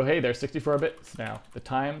 So hey, they're 64 bits now. The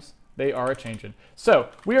times, they are a-changing. So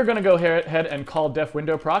we are going to go ahead and call def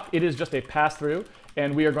WindowProc. It is just a pass-through,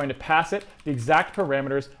 and we are going to pass it the exact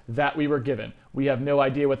parameters that we were given. We have no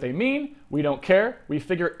idea what they mean. We don't care. We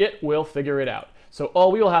figure it will figure it out. So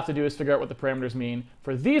all we will have to do is figure out what the parameters mean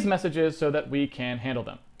for these messages so that we can handle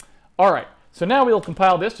them. All right. So now we'll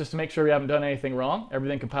compile this just to make sure we haven't done anything wrong.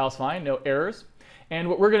 Everything compiles fine, no errors. And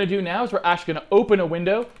what we're going to do now is we're actually going to open a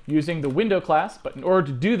window using the window class. But in order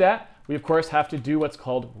to do that, we of course have to do what's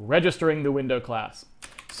called registering the window class.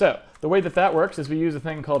 So the way that that works is we use a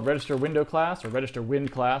thing called RegisterWindowClass or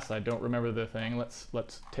RegisterWindClass. I don't remember the thing. Let's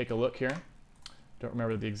take a look here. Don't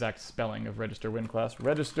remember the exact spelling of RegisterWindClass.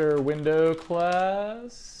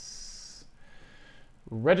 RegisterWindowClass.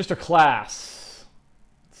 RegisterClass.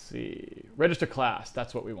 See, RegisterClass,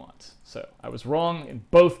 that's what we want. So I was wrong in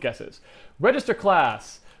both guesses.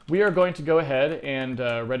 RegisterClass, we are going to go ahead and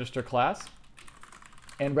register class.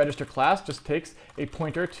 And RegisterClass just takes a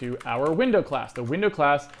pointer to our window class, the window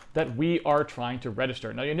class that we are trying to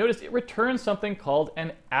register. Now you notice it returns something called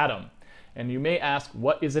an atom. And you may ask,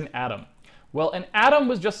 what is an atom? Well, an atom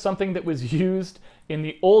was just something that was used in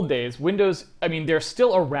the old days. Windows, I mean, they're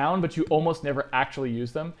still around, but you almost never actually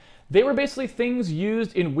use them. They were basically things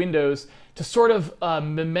used in Windows to sort of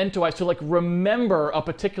mementoize, to like remember a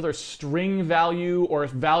particular string value or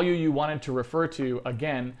value you wanted to refer to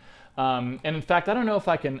again. And in fact, I don't know if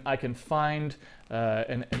I can find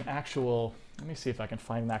an actual. Let me see if I can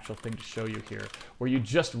find an actual thing to show you here, where you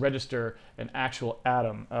just register an actual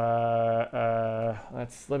atom.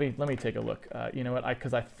 Let me take a look. You know what?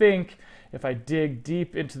 Because I think if I dig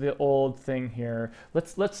deep into the old thing here,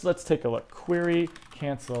 let's take a look. Query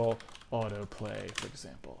cancel autoplay, for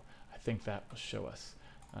example. I think that will show us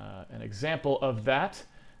an example of that.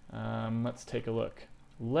 Let's take a look.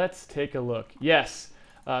 Let's take a look. Yes.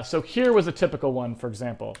 So here was a typical one, for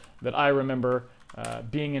example, that I remember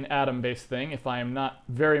being an atom-based thing, if I am not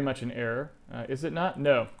very much in error. Is it not?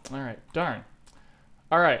 No. All right. Darn.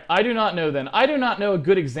 All right. I do not know then. I do not know a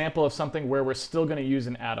good example of something where we're still going to use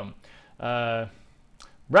an atom.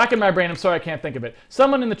 Racking my brain. I'm sorry I can't think of it.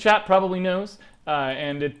 Someone in the chat probably knows,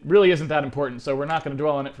 and it really isn't that important, so we're not going to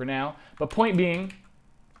dwell on it for now. But point being,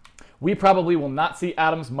 we probably will not see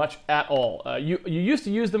atoms much at all. You used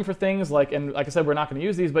to use them for things like, and like I said, we're not going to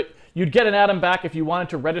use these, but you'd get an atom back if you wanted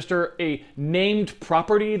to register a named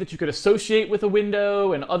property that you could associate with a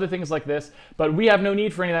window and other things like this. But we have no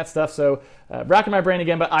need for any of that stuff, so racking my brain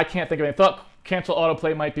again, but I can't think of anything. Thought cancel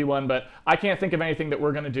autoplay might be one, but I can't think of anything that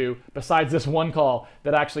we're going to do besides this one call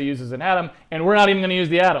that actually uses an atom, and we're not even going to use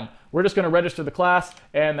the atom. We're just going to register the class,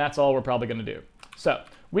 and that's all we're probably going to do. So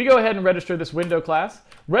we go ahead and register this window class.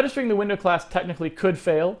 Registering the window class technically could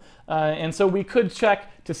fail, and so we could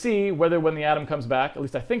check to see whether when the atom comes back, at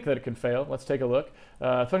least I think that it can fail. Let's take a look.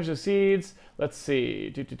 Function succeeds. Let's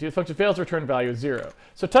see. Function fails, return value is 0.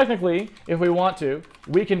 So technically, if we want to,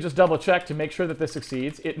 we can just double check to make sure that this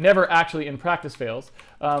succeeds. It never actually in practice fails.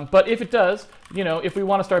 But if it does, you know, if we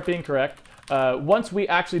want to start being correct, once we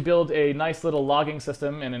actually build a nice little logging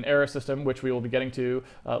system and an error system, which we will be getting to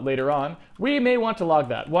later on, we may want to log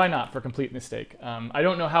that. Why not, for complete mistake? I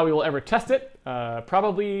don't know how we will ever test it.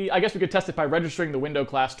 Probably, I guess we could test it by registering the window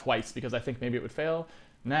class twice, because I think maybe it would fail.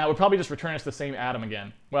 Nah, it would probably just return us the same atom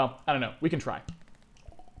again. Well, I don't know. We can try.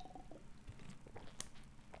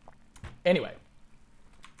 Anyway,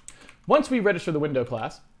 once we register the window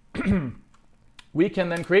class, we can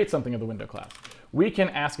then create something of the window class. We can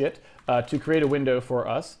ask it to create a window for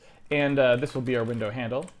us, and this will be our window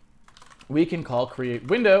handle. We can call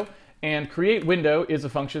CreateWindow, and CreateWindow is a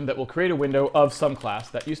function that will create a window of some class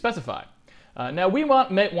that you specify. Now we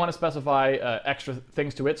might want to specify extra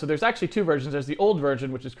things to it. So there's actually two versions. There's the old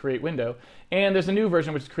version, which is Create Window, and there's a new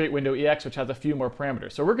version, which is CreateWindowEx, which has a few more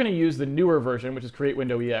parameters. So we're going to use the newer version, which is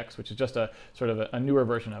CreateWindowEx, which is just a sort of a newer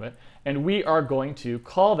version of it. And we are going to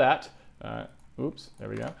call that, oops, there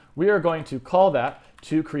we go. We are going to call that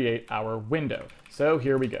to create our window. So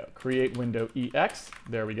here we go, CreateWindowEx,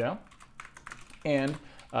 there we go. And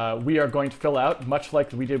we are going to fill out, much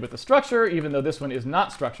like we did with the structure, even though this one is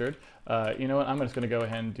not structured. You know what, I'm just going to go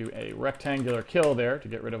ahead and do a rectangular kill there to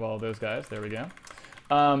get rid of all of those guys. There we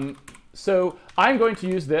go. So I'm going to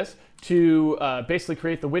use this to basically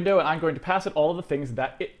create the window, and I'm going to pass it all of the things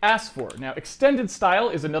that it asks for. Now, extended style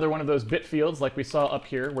is another one of those bit fields like we saw up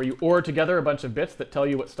here, where you OR together a bunch of bits that tell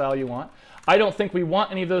you what style you want. I don't think we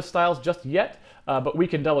want any of those styles just yet, but we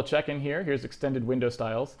can double check in here. Here's extended window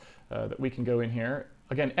styles that we can go in here.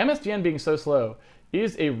 Again, MSDN being so slow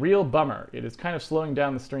is a real bummer. It is kind of slowing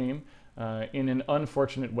down the stream in an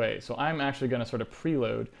unfortunate way. So I'm actually going to sort of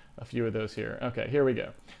preload a few of those here. Okay, here we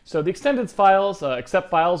go. So the extended files, accept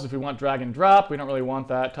files if we want drag and drop. We don't really want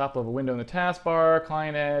that. Top level window in the taskbar,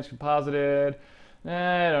 client edge, composited.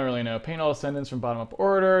 I don't really know. Paint all descendants from bottom up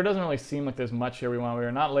order. Doesn't really seem like there's much here we want. We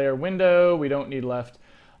are not layer window. We don't need left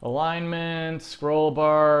alignment, scroll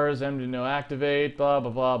bars, empty no activate, blah, blah,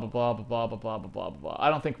 blah, blah, blah, blah, blah, blah, blah, blah, blah. I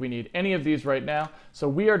don't think we need any of these right now. So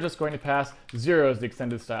we are just going to pass 0 as the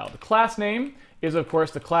extended style. The class name is, of course,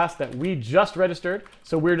 the class that we just registered.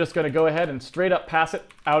 So we're just going to go ahead and straight up pass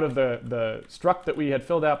it out of the struct that we had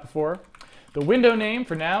filled out before. The window name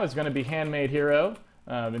for now is going to be Handmade Hero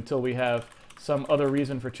until we have some other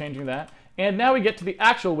reason for changing that. And now we get to the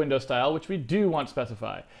actual window style, which we do want to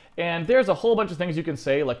specify. And there's a whole bunch of things you can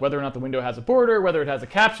say, like whether or not the window has a border, whether it has a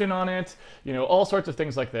caption on it, you know, all sorts of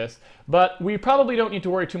things like this. But we probably don't need to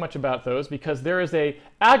worry too much about those because there is a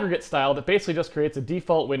aggregate style that basically just creates a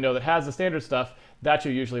default window that has the standard stuff that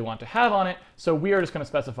you usually want to have on it. So we are just going to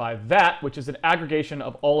specify that, which is an aggregation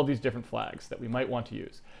of all of these different flags that we might want to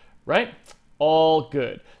use, right? All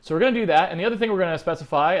good. So we're going to do that. And the other thing we're going to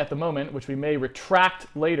specify at the moment, which we may retract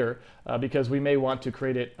later because we may want to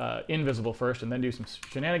create it invisible first and then do some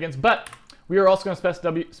shenanigans, but we are also going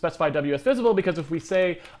to specify WS visible because if we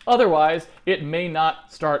say otherwise, it may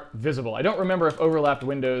not start visible. I don't remember if overlapped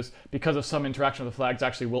windows, because of some interaction with the flags,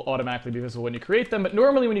 actually will automatically be visible when you create them, but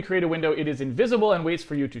normally when you create a window, it is invisible and waits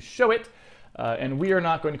for you to show it. And we are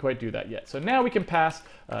not going to quite do that yet. So now we can pass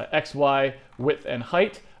X, Y, width, and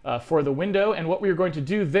height for the window. And what we are going to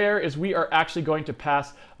do there is we are actually going to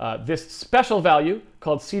pass this special value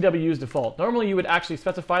called CWU's default. Normally you would actually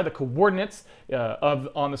specify the coordinates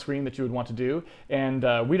on the screen that you would want to do. And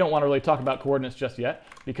we don't want to really talk about coordinates just yet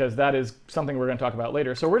because that is something we're going to talk about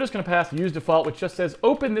later. So we're just going to pass use default, which just says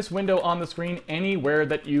open this window on the screen anywhere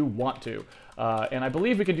that you want to. And I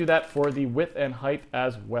believe we can do that for the width and height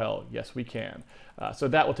as well. Yes, we can. So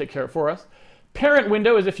that will take care of it for us. Parent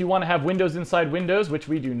window is if you want to have windows inside windows, which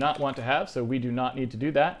we do not want to have, so we do not need to do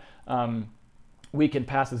that. We can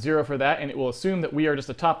pass a 0 for that, and it will assume that we are just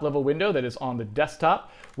a top-level window that is on the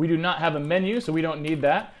desktop. We do not have a menu, so we don't need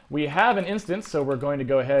that. We have an instance, so we're going to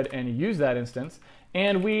go ahead and use that instance.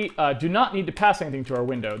 And we do not need to pass anything to our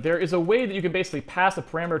window. There is a way that you can basically pass a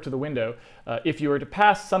parameter to the window. If you were to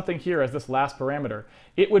pass something here as this last parameter,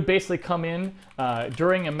 it would basically come in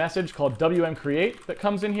during a message called WMCreate that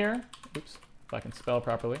comes in here. Oops, if I can spell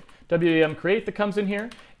properly. WMCreate that comes in here,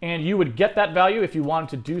 and you would get that value if you wanted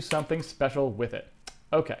to do something special with it.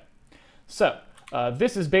 Okay, so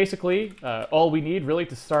this is basically all we need really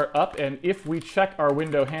to start up, and if we check our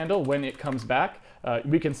window handle when it comes back,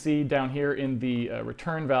 we can see down here in the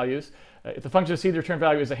return values, if the function see the return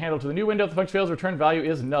value is a handle to the new window, if the function fails, return value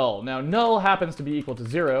is null. Now, null happens to be equal to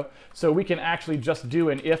 0, so we can actually just do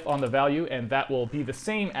an if on the value, and that will be the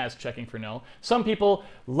same as checking for null. Some people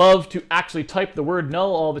love to actually type the word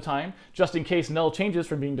null all the time, just in case null changes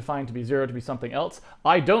from being defined to be 0 to be something else.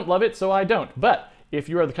 I don't love it, so I don't. But if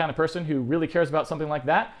you are the kind of person who really cares about something like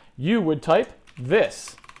that, you would type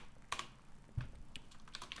this.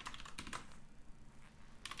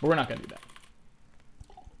 But we're not going to do that.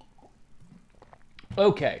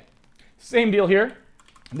 Okay, same deal here.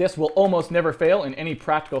 This will almost never fail in any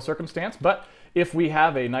practical circumstance, but if we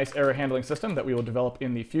have a nice error handling system that we will develop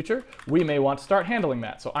in the future, we may want to start handling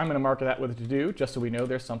that. So I'm going to mark that with a to-do just so we know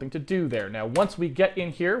there's something to do there. Now, once we get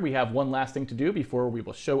in here, we have one last thing to do before we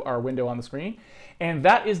will show our window on the screen, and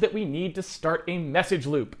that is that we need to start a message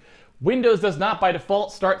loop. Windows does not by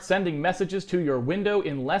default start sending messages to your window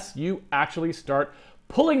unless you actually start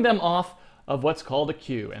pulling them off of what's called a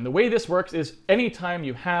queue. And the way this works is anytime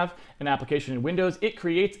you have an application in Windows, it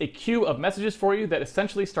creates a queue of messages for you that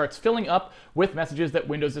essentially starts filling up with messages that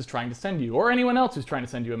Windows is trying to send you, or anyone else who's trying to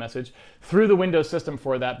send you a message through the Windows system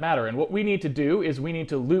for that matter. And what we need to do is we need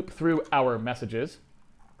to loop through our messages,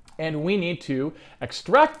 and we need to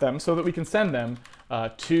extract them so that we can send them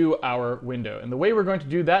to our window. And the way we're going to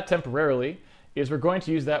do that temporarily is we're going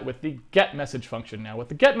to use that with the GetMessage function. Now, what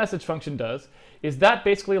the GetMessage function does is that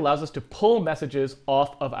basically allows us to pull messages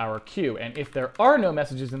off of our queue. And if there are no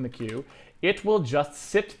messages in the queue, it will just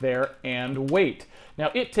sit there and wait.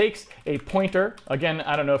 Now, it takes a pointer. Again,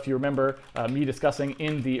 I don't know if you remember me discussing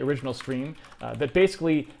in the original stream that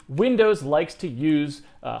basically Windows likes to use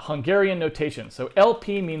Hungarian notation. So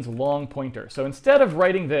LP means long pointer. So instead of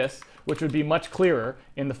writing this, which would be much clearer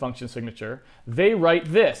in the function signature, they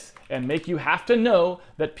write this and make you have to know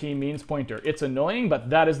that P means pointer. It's annoying, but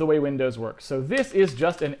that is the way Windows works. So this is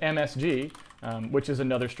just an MSG, which is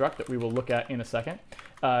another struct that we will look at in a second.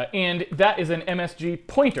 And that is an MSG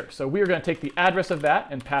pointer. So we are going to take the address of that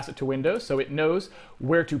and pass it to Windows so it knows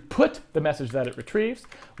where to put the message that it retrieves.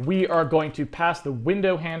 We are going to pass the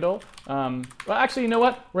window handle. Well, actually, you know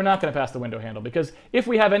what? We're not going to pass the window handle, because if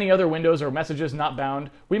we have any other windows or messages not bound,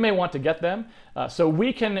 we may want to get them. So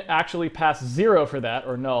we can actually pass 0 for that,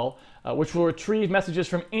 or null, which will retrieve messages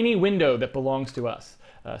from any window that belongs to us.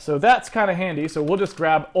 So that's kind of handy. So we'll just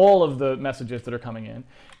grab all of the messages that are coming in.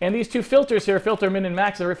 And these two filters here, filter min and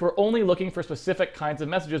max, are if we're only looking for specific kinds of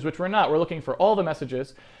messages, which we're not. We're looking for all the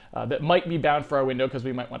messages that might be bound for our window because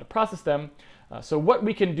we might want to process them. So what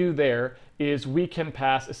we can do there is we can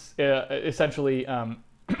pass essentially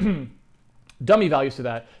dummy values to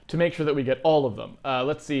that to make sure that we get all of them.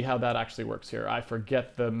 Let's see how that actually works here. I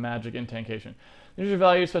forget the magic incantation. User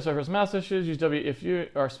value specify first messages, use W if you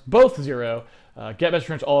are both 0, get message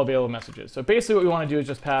returns all available messages. So basically what we want to do is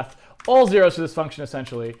just pass all zeros to this function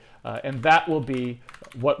essentially, and that will be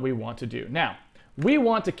what we want to do. Now, we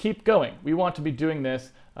want to keep going. We want to be doing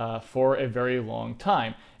this for a very long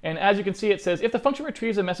time. And as you can see, it says if the function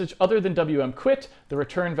retrieves a message other than WMQuit, the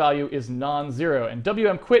return value is non-zero. And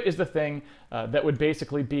WMQuit is the thing that would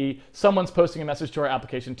basically be someone's posting a message to our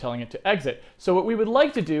application telling it to exit. So what we would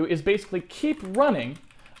like to do is basically keep running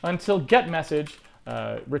until GetMessage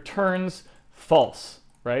returns false,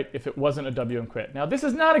 right, if it wasn't a WMQuit. Now, this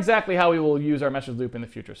is not exactly how we will use our message loop in the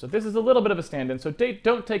future. So this is a little bit of a stand-in. So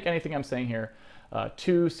don't take anything I'm saying here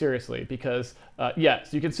too seriously, because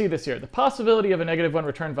yes, you can see this here. The possibility of a -1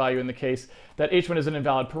 return value in the case that h1 is an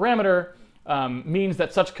invalid parameter means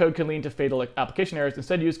that such code can lead to fatal application errors.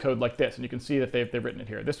 Instead, use code like this, and you can see that they've written it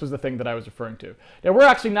here. This was the thing that I was referring to. Now, we're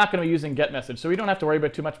actually not going to be using GetMessage, so we don't have to worry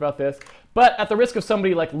about too much about this. But at the risk of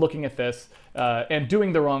somebody like looking at this and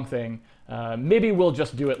doing the wrong thing, maybe we'll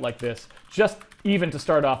just do it like this, just even to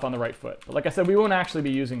start off on the right foot. But like I said, we won't actually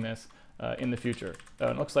be using this in the future.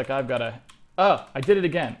 It looks like I've got a... Oh, I did it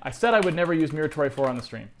again. I said I would never use Miratory4 on the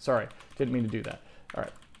stream. Sorry, didn't mean to do that. All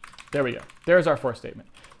right, there we go. There's our for statement.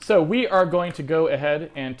 So we are going to go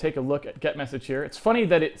ahead and take a look at GetMessage here. It's funny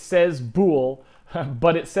that it says bool,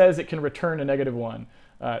 but it says it can return a -1.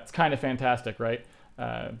 It's kind of fantastic, right?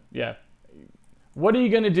 Yeah. What are you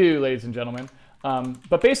going to do, ladies and gentlemen?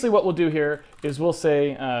 But basically what we'll do here is we'll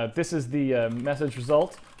say this is the message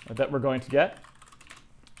result that we're going to get.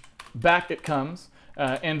 Back it comes.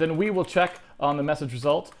 And then we will check on the message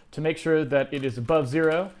result to make sure that it is above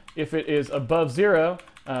 0. If it is above 0,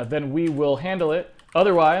 then we will handle it.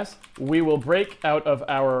 Otherwise, we will break out of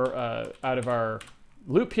our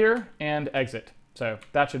loop here and exit. So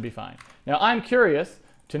that should be fine. Now, I'm curious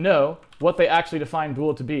to know what they actually define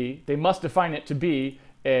bool to be. They must define it to be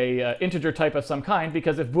a integer type of some kind,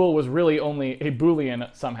 because if bool was really only a Boolean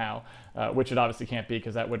somehow, which it obviously can't be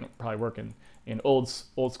because that wouldn't probably work in old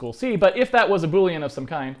school C, but if that was a Boolean of some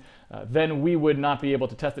kind, then we would not be able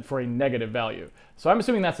to test it for a negative value. So I'm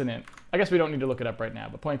assuming that's an int. I guess we don't need to look it up right now,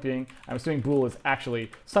 but point being, I'm assuming bool is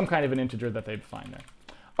actually some kind of an integer that they define there.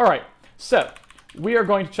 All right, so we are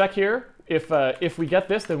going to check here. If we get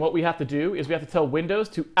this, then what we have to do is we have to tell Windows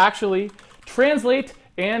to actually translate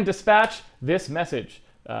and dispatch this message.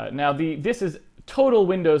 Now, this is total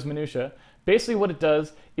Windows minutia. Basically what it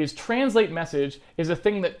does is TranslateMessage is a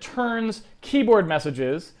thing that turns keyboard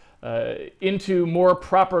messages into more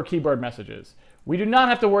proper keyboard messages. We do not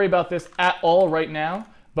have to worry about this at all right now,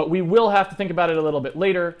 but we will have to think about it a little bit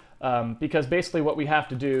later, because basically what we have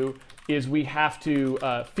to do is we have to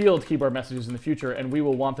field keyboard messages in the future, and we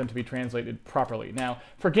will want them to be translated properly. Now,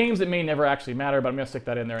 for games, it may never actually matter, but I'm going to stick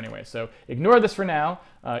that in there anyway. So ignore this for now.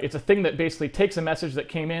 It's a thing that basically takes a message that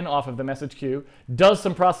came in off of the message queue, does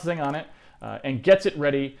some processing on it, and gets it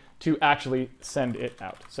ready to actually send it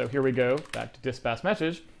out. So here we go back to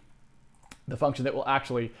DispatchMessage, the function that will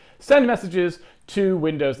actually send messages to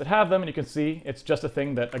windows that have them. And you can see it's just a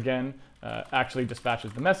thing that, again, actually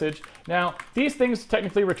dispatches the message. Now, these things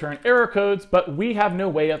technically return error codes, but we have no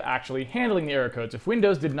way of actually handling the error codes. If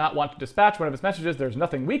Windows did not want to dispatch one of its messages, there's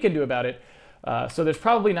nothing we can do about it. So there's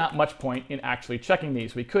probably not much point in actually checking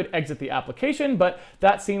these. We could exit the application, but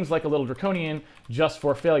that seems like a little draconian just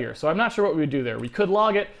for failure. So I'm not sure what we would do there. We could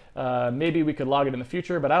log it. Maybe we could log it in the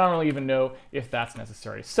future, but I don't really even know if that's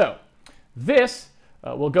necessary. So this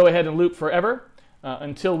will go ahead and loop forever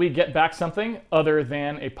until we get back something other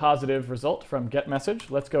than a positive result from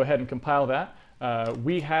GetMessage. Let's go ahead and compile that.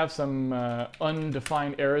 We have some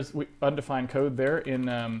undefined errors, undefined code there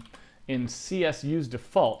in CSU's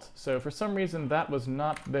default. So for some reason that was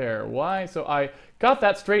not there. Why? So I got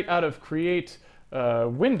that straight out of create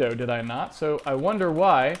window, did I not? So I wonder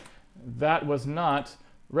why that was not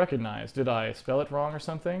recognized. Did I spell it wrong or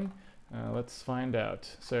something? Let's find out.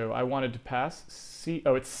 So I wanted to pass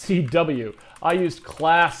oh, it's CW. I used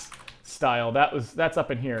class style. That's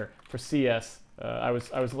up in here for CS. I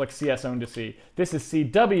was like CS owned to C. This is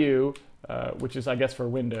CW, which is I guess for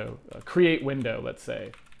window. Create window, let's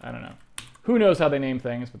say. I don't know. Who knows how they name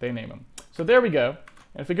things, but they name them. So there we go.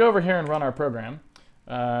 And if we go over here and run our program,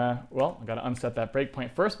 well, I've got to unset that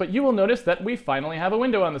breakpoint first, but you will notice that we finally have a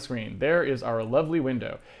window on the screen. There is our lovely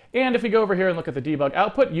window. And if we go over here and look at the debug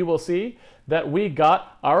output, you will see that we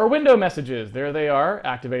got our window messages. There they are,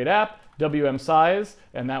 activate app, WM size,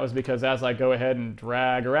 and that was because as I go ahead and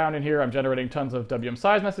drag around in here, I'm generating tons of WM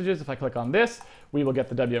size messages. If I click on this, we will get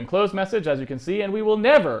the WM close message, as you can see, and we will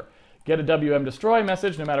never get a WM destroy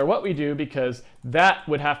message no matter what we do, because that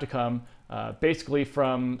would have to come basically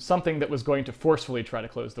from something that was going to forcefully try to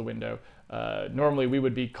close the window. Normally we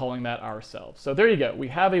would be calling that ourselves. So there you go, we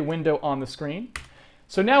have a window on the screen.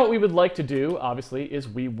 So now what we would like to do, obviously, is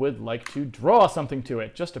we would like to draw something to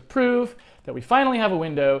it, just to prove that we finally have a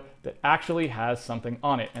window that actually has something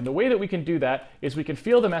on it. And the way that we can do that is we can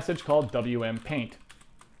field a message called WMPaint.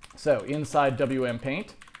 So inside WMPaint,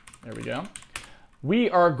 there we go, we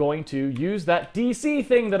are going to use that DC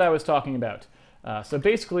thing that I was talking about. So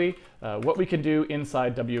basically, what we can do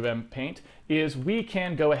inside WMPaint is we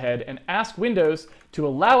can go ahead and ask Windows to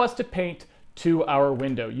allow us to paint to our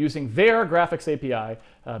window using their graphics API,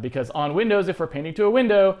 because on Windows, if we're painting to a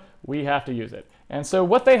window, we have to use it. And so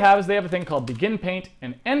what they have is they have a thing called BeginPaint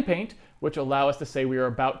and EndPaint, which allow us to say we are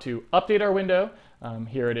about to update our window.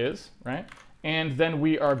 Here it is, right? And then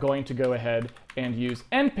we are going to go ahead and use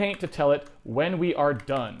EndPaint to tell it when we are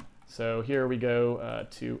done. So here we go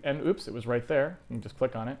to end. Oops, it was right there. You can just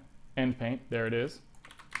click on it. EndPaint, there it is.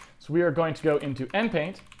 So we are going to go into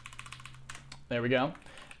EndPaint. There we go.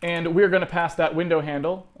 And we're going to pass that window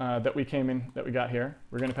handle that we got here.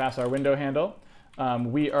 We're going to pass our window handle.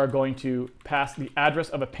 We are going to pass the address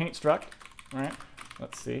of a paint struct. All right,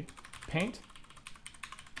 let's see, paint,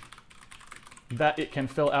 that it can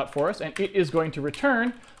fill out for us, and it is going to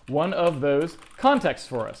return one of those contexts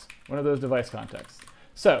for us, one of those device contexts.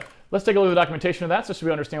 So let's take a look at the documentation of that so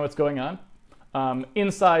we understand what's going on.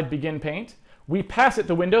 Inside BeginPaint, we pass it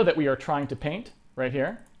the window that we are trying to paint, right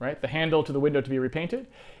here, right? The handle to the window to be repainted.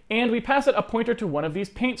 And we pass it a pointer to one of these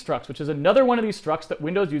paint structs, which is another one of these structs that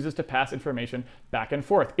Windows uses to pass information back and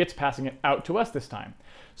forth. It's passing it out to us this time.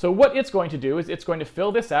 So what it's going to do is it's going to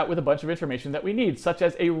fill this out with a bunch of information that we need, such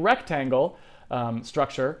as a rectangle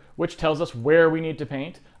structure, which tells us where we need to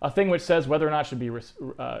paint, a thing which says whether or not it should be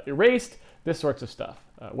erased, this sorts of stuff,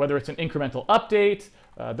 whether it's an incremental update,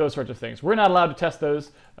 those sorts of things. We're not allowed to test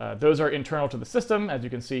those. Those are internal to the system, as you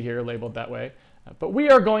can see here, labeled that way. But we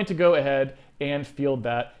are going to go ahead and field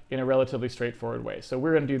that in a relatively straightforward way. So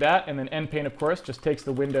we're going to do that, and then EndPaint, of course, just takes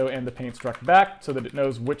the window and the paint struct back so that it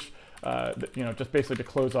knows which, just basically to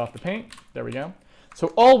close off the paint. There we go. So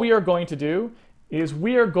all we are going to do is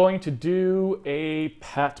we are going to do a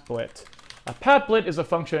PatBlt. A PatBlt is a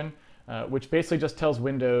function which basically just tells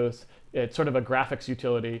Windows, it's sort of a graphics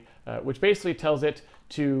utility, which basically tells it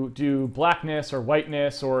to do blackness or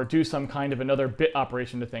whiteness or do some kind of another bit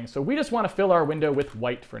operation to things. So we just want to fill our window with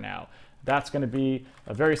white for now. That's going to be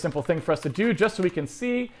a very simple thing for us to do just so we can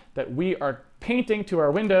see that we are painting to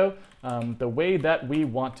our window the way that we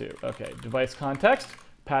want to. Okay, device context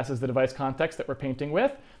passes the device context that we're painting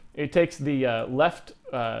with. It takes the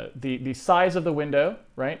the size of the window,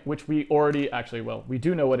 right, which we already actually, well, we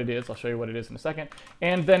do know what it is. I'll show you what it is in a second.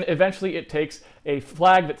 And then eventually it takes a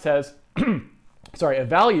flag that says sorry, a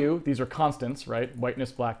value, these are constants, right?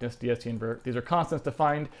 Whiteness, blackness, DST invert. These are constants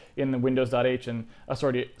defined in the windows.h and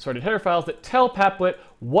assorted header files that tell PatBlt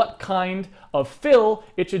what kind of fill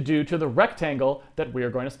it should do to the rectangle that we are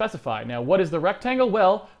going to specify. Now, what is the rectangle?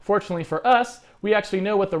 Well, fortunately for us, we actually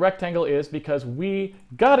know what the rectangle is because we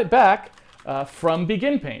got it back from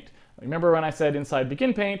BeginPaint. Remember when I said inside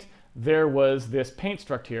BeginPaint, there was this paint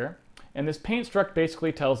struct here, and this paint struct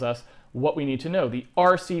basically tells us what we need to know. The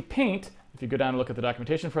RC paint, if you go down and look at the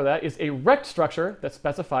documentation for that, is a rect structure that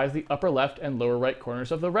specifies the upper left and lower right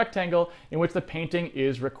corners of the rectangle in which the painting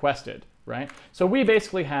is requested, right? So we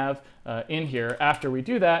basically have in here, after we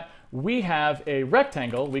do that, we have a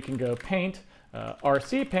rectangle. We can go paint,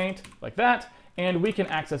 RC paint, like that, and we can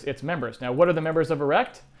access its members. Now, what are the members of a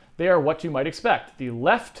rect? They are what you might expect. The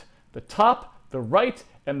left, the top, the right,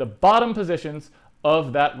 and the bottom positions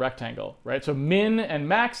of that rectangle, right? So min and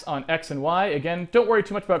max on X and Y. Again, don't worry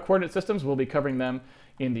too much about coordinate systems. We'll be covering them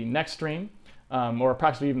in the next stream, or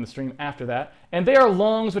approximately even the stream after that. And they are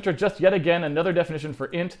longs, which are just yet again another definition for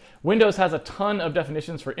int. Windows has a ton of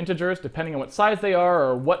definitions for integers, depending on what size they are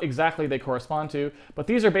or what exactly they correspond to. But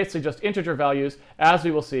these are basically just integer values, as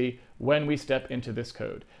we will see when we step into this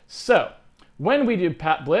code. So when we did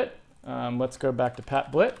PatBlt, let's go back to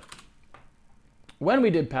PatBlt. When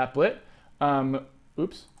we did PatBlt,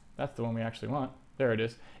 oops, that's the one we actually want. There it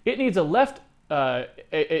is. It needs a left,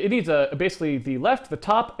 it needs basically the left, the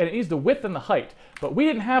top, and it needs the width and the height. But we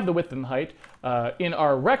didn't have the width and the height in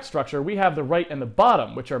our rect structure. We have the right and the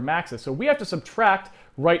bottom, which are maxes. So we have to subtract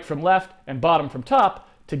right from left and bottom from top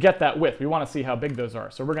to get that width. We want to see how big those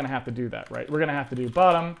are. So we're going to have to do that, right? We're going to have to do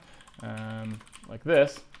bottom like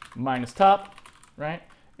this minus top, right?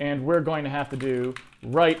 And we're going to have to do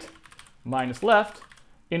right minus left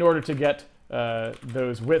in order to get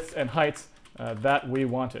those widths and heights that we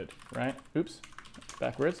wanted, right? Oops,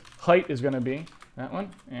 backwards. Height is going to be that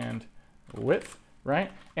one, and width,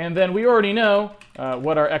 right? And then we already know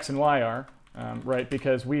what our X and Y are, right?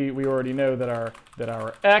 Because we already know that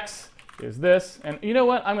our X is this. And you know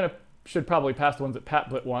what? Should probably pass the ones that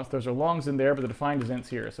PatBlt wants. Those are longs in there, but they're defined as ints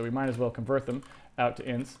here, so we might as well convert them out to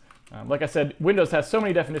ints. Like I said, Windows has so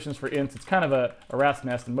many definitions for ints, it's kind of a rat's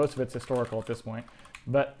nest, and most of it's historical at this point.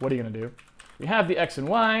 But what are you going to do? We have the X and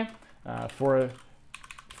Y for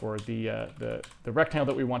the rectangle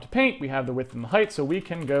that we want to paint. We have the width and the height, so we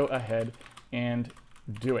can go ahead and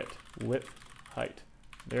do it. Width, height.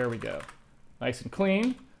 There we go. Nice and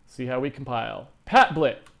clean. See how we compile.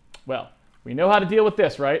 PatBlt. Well, we know how to deal with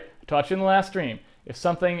this, right? I taught you in the last stream.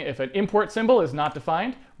 If an import symbol is not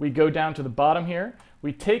defined, we go down to the bottom here.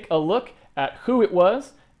 We take a look at who it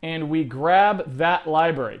was, and we grab that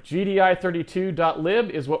library. gdi32.lib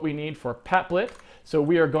is what we need for PatBlt. So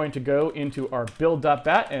we are going to go into our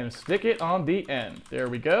build.bat and stick it on the end. There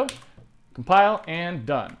we go. Compile and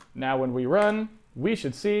done. Now when we run, we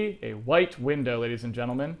should see a white window, ladies and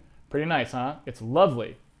gentlemen. Pretty nice, huh? It's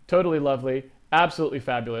lovely. Totally lovely. Absolutely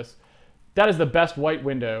fabulous. That is the best white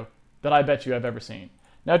window that I bet you I've ever seen.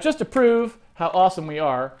 Now just to prove how awesome we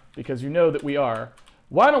are, because you know that we are,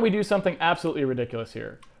 why don't we do something absolutely ridiculous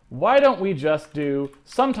here? Why don't we just do,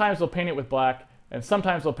 sometimes we'll paint it with black, and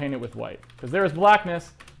sometimes we'll paint it with white. Because there was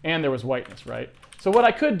blackness, and there was whiteness, right? So what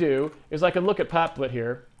I could do is I could look at PatBlt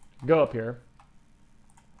here, go up here,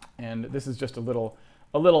 and this is just a little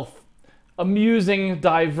amusing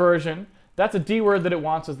diversion. That's a D word that it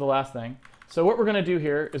wants as the last thing. So what we're going to do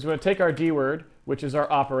here is we're going to take our D word, which is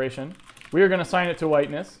our operation. We are going to assign it to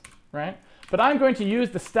whiteness, right? But I'm going to use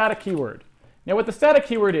the static keyword. Now what the static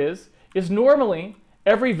keyword is normally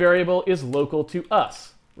every variable is local to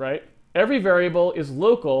us, right? Every variable is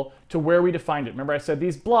local to where we defined it. Remember I said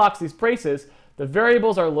these blocks, these braces, the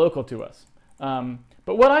variables are local to us.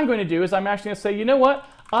 But what I'm going to do is I'm actually going to say, you know what?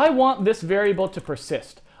 I want this variable to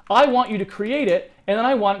persist. I want you to create it, and then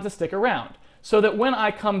I want it to stick around. So that when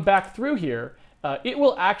I come back through here, it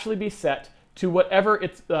will actually be set to whatever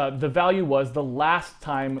the value was the last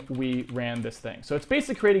time we ran this thing. So it's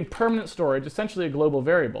basically creating permanent storage, essentially a global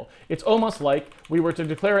variable. It's almost like we were to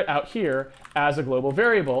declare it out here as a global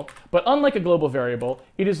variable, but unlike a global variable,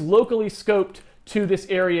 it is locally scoped to this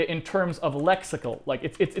area in terms of lexical. Like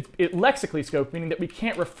it's lexically scoped, meaning that we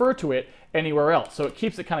can't refer to it anywhere else. So it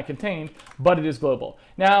keeps it kind of contained, but it is global.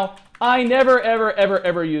 Now, I never, ever, ever,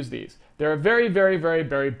 ever use these. They're a very, very, very,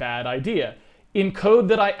 very bad idea in code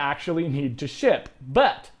that I actually need to ship.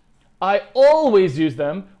 But I always use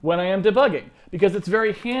them when I am debugging, because it's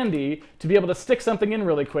very handy to be able to stick something in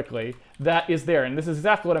really quickly that is there. And this is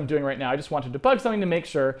exactly what I'm doing right now. I just want to debug something to make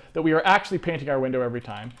sure that we are actually painting our window every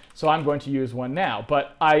time. So I'm going to use one now.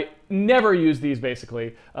 But I never use these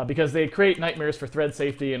basically because they create nightmares for thread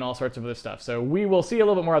safety and all sorts of other stuff. So we will see a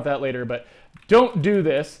little bit more of that later, but don't do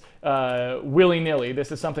this willy-nilly.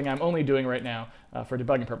 This is something I'm only doing right now for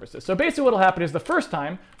debugging purposes. So basically what will happen is the first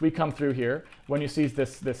time we come through here, when you see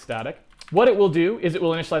this static, what it will do is it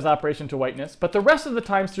will initialize operation to whiteness, but the rest of the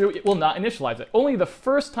times through it will not initialize it. Only the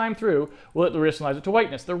first time through will it initialize it to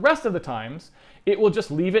whiteness. The rest of the times it will just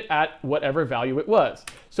leave it at whatever value it was.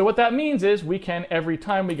 So what that means is we can, every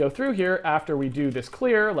time we go through here, after we do this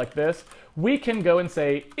clear like this, we can go and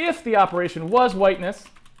say if the operation was whiteness,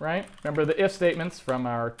 right? Remember the if statements from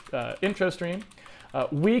our intro stream.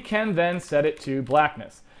 We can then set it to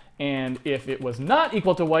blackness. And if it was not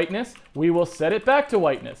equal to whiteness, we will set it back to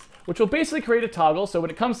whiteness, which will basically create a toggle. So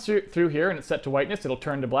when it comes through here and it's set to whiteness, it'll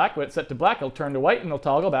turn to black. When it's set to black, it'll turn to white, and it'll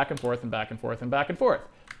toggle back and forth and back and forth and back and forth.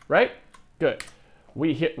 Right? Good.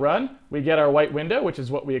 We hit run. We get our white window, which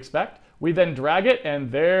is what we expect. We then drag it,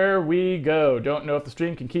 and there we go. Don't know if the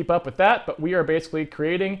stream can keep up with that, but we are basically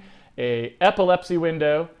creating a epilepsy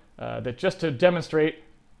window that just to demonstrate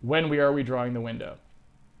when we are redrawing the window.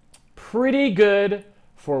 Pretty good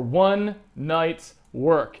for one night's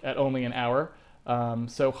work at only an hour.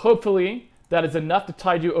 So hopefully that is enough to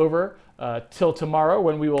tide you over till tomorrow,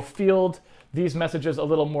 when we will field these messages a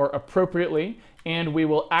little more appropriately, and we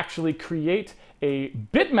will actually create a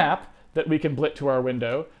bitmap that we can blit to our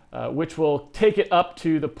window, which will take it up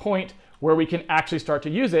to the point where we can actually start to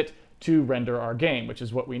use it to render our game, which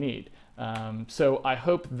is what we need. So I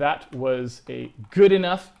hope that was a good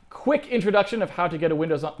enough, quick introduction of how to get a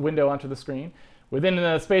window onto the screen. Within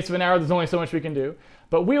the space of an hour, there's only so much we can do.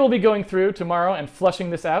 But we will be going through tomorrow and flushing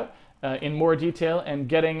this out in more detail and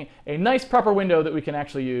getting a nice proper window that we can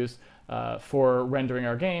actually use for rendering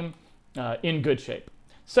our game in good shape.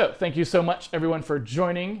 So thank you so much, everyone, for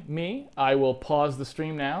joining me. I will pause the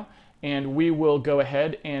stream now, and we will go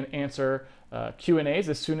ahead and answer Q&As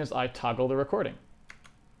as soon as I toggle the recording.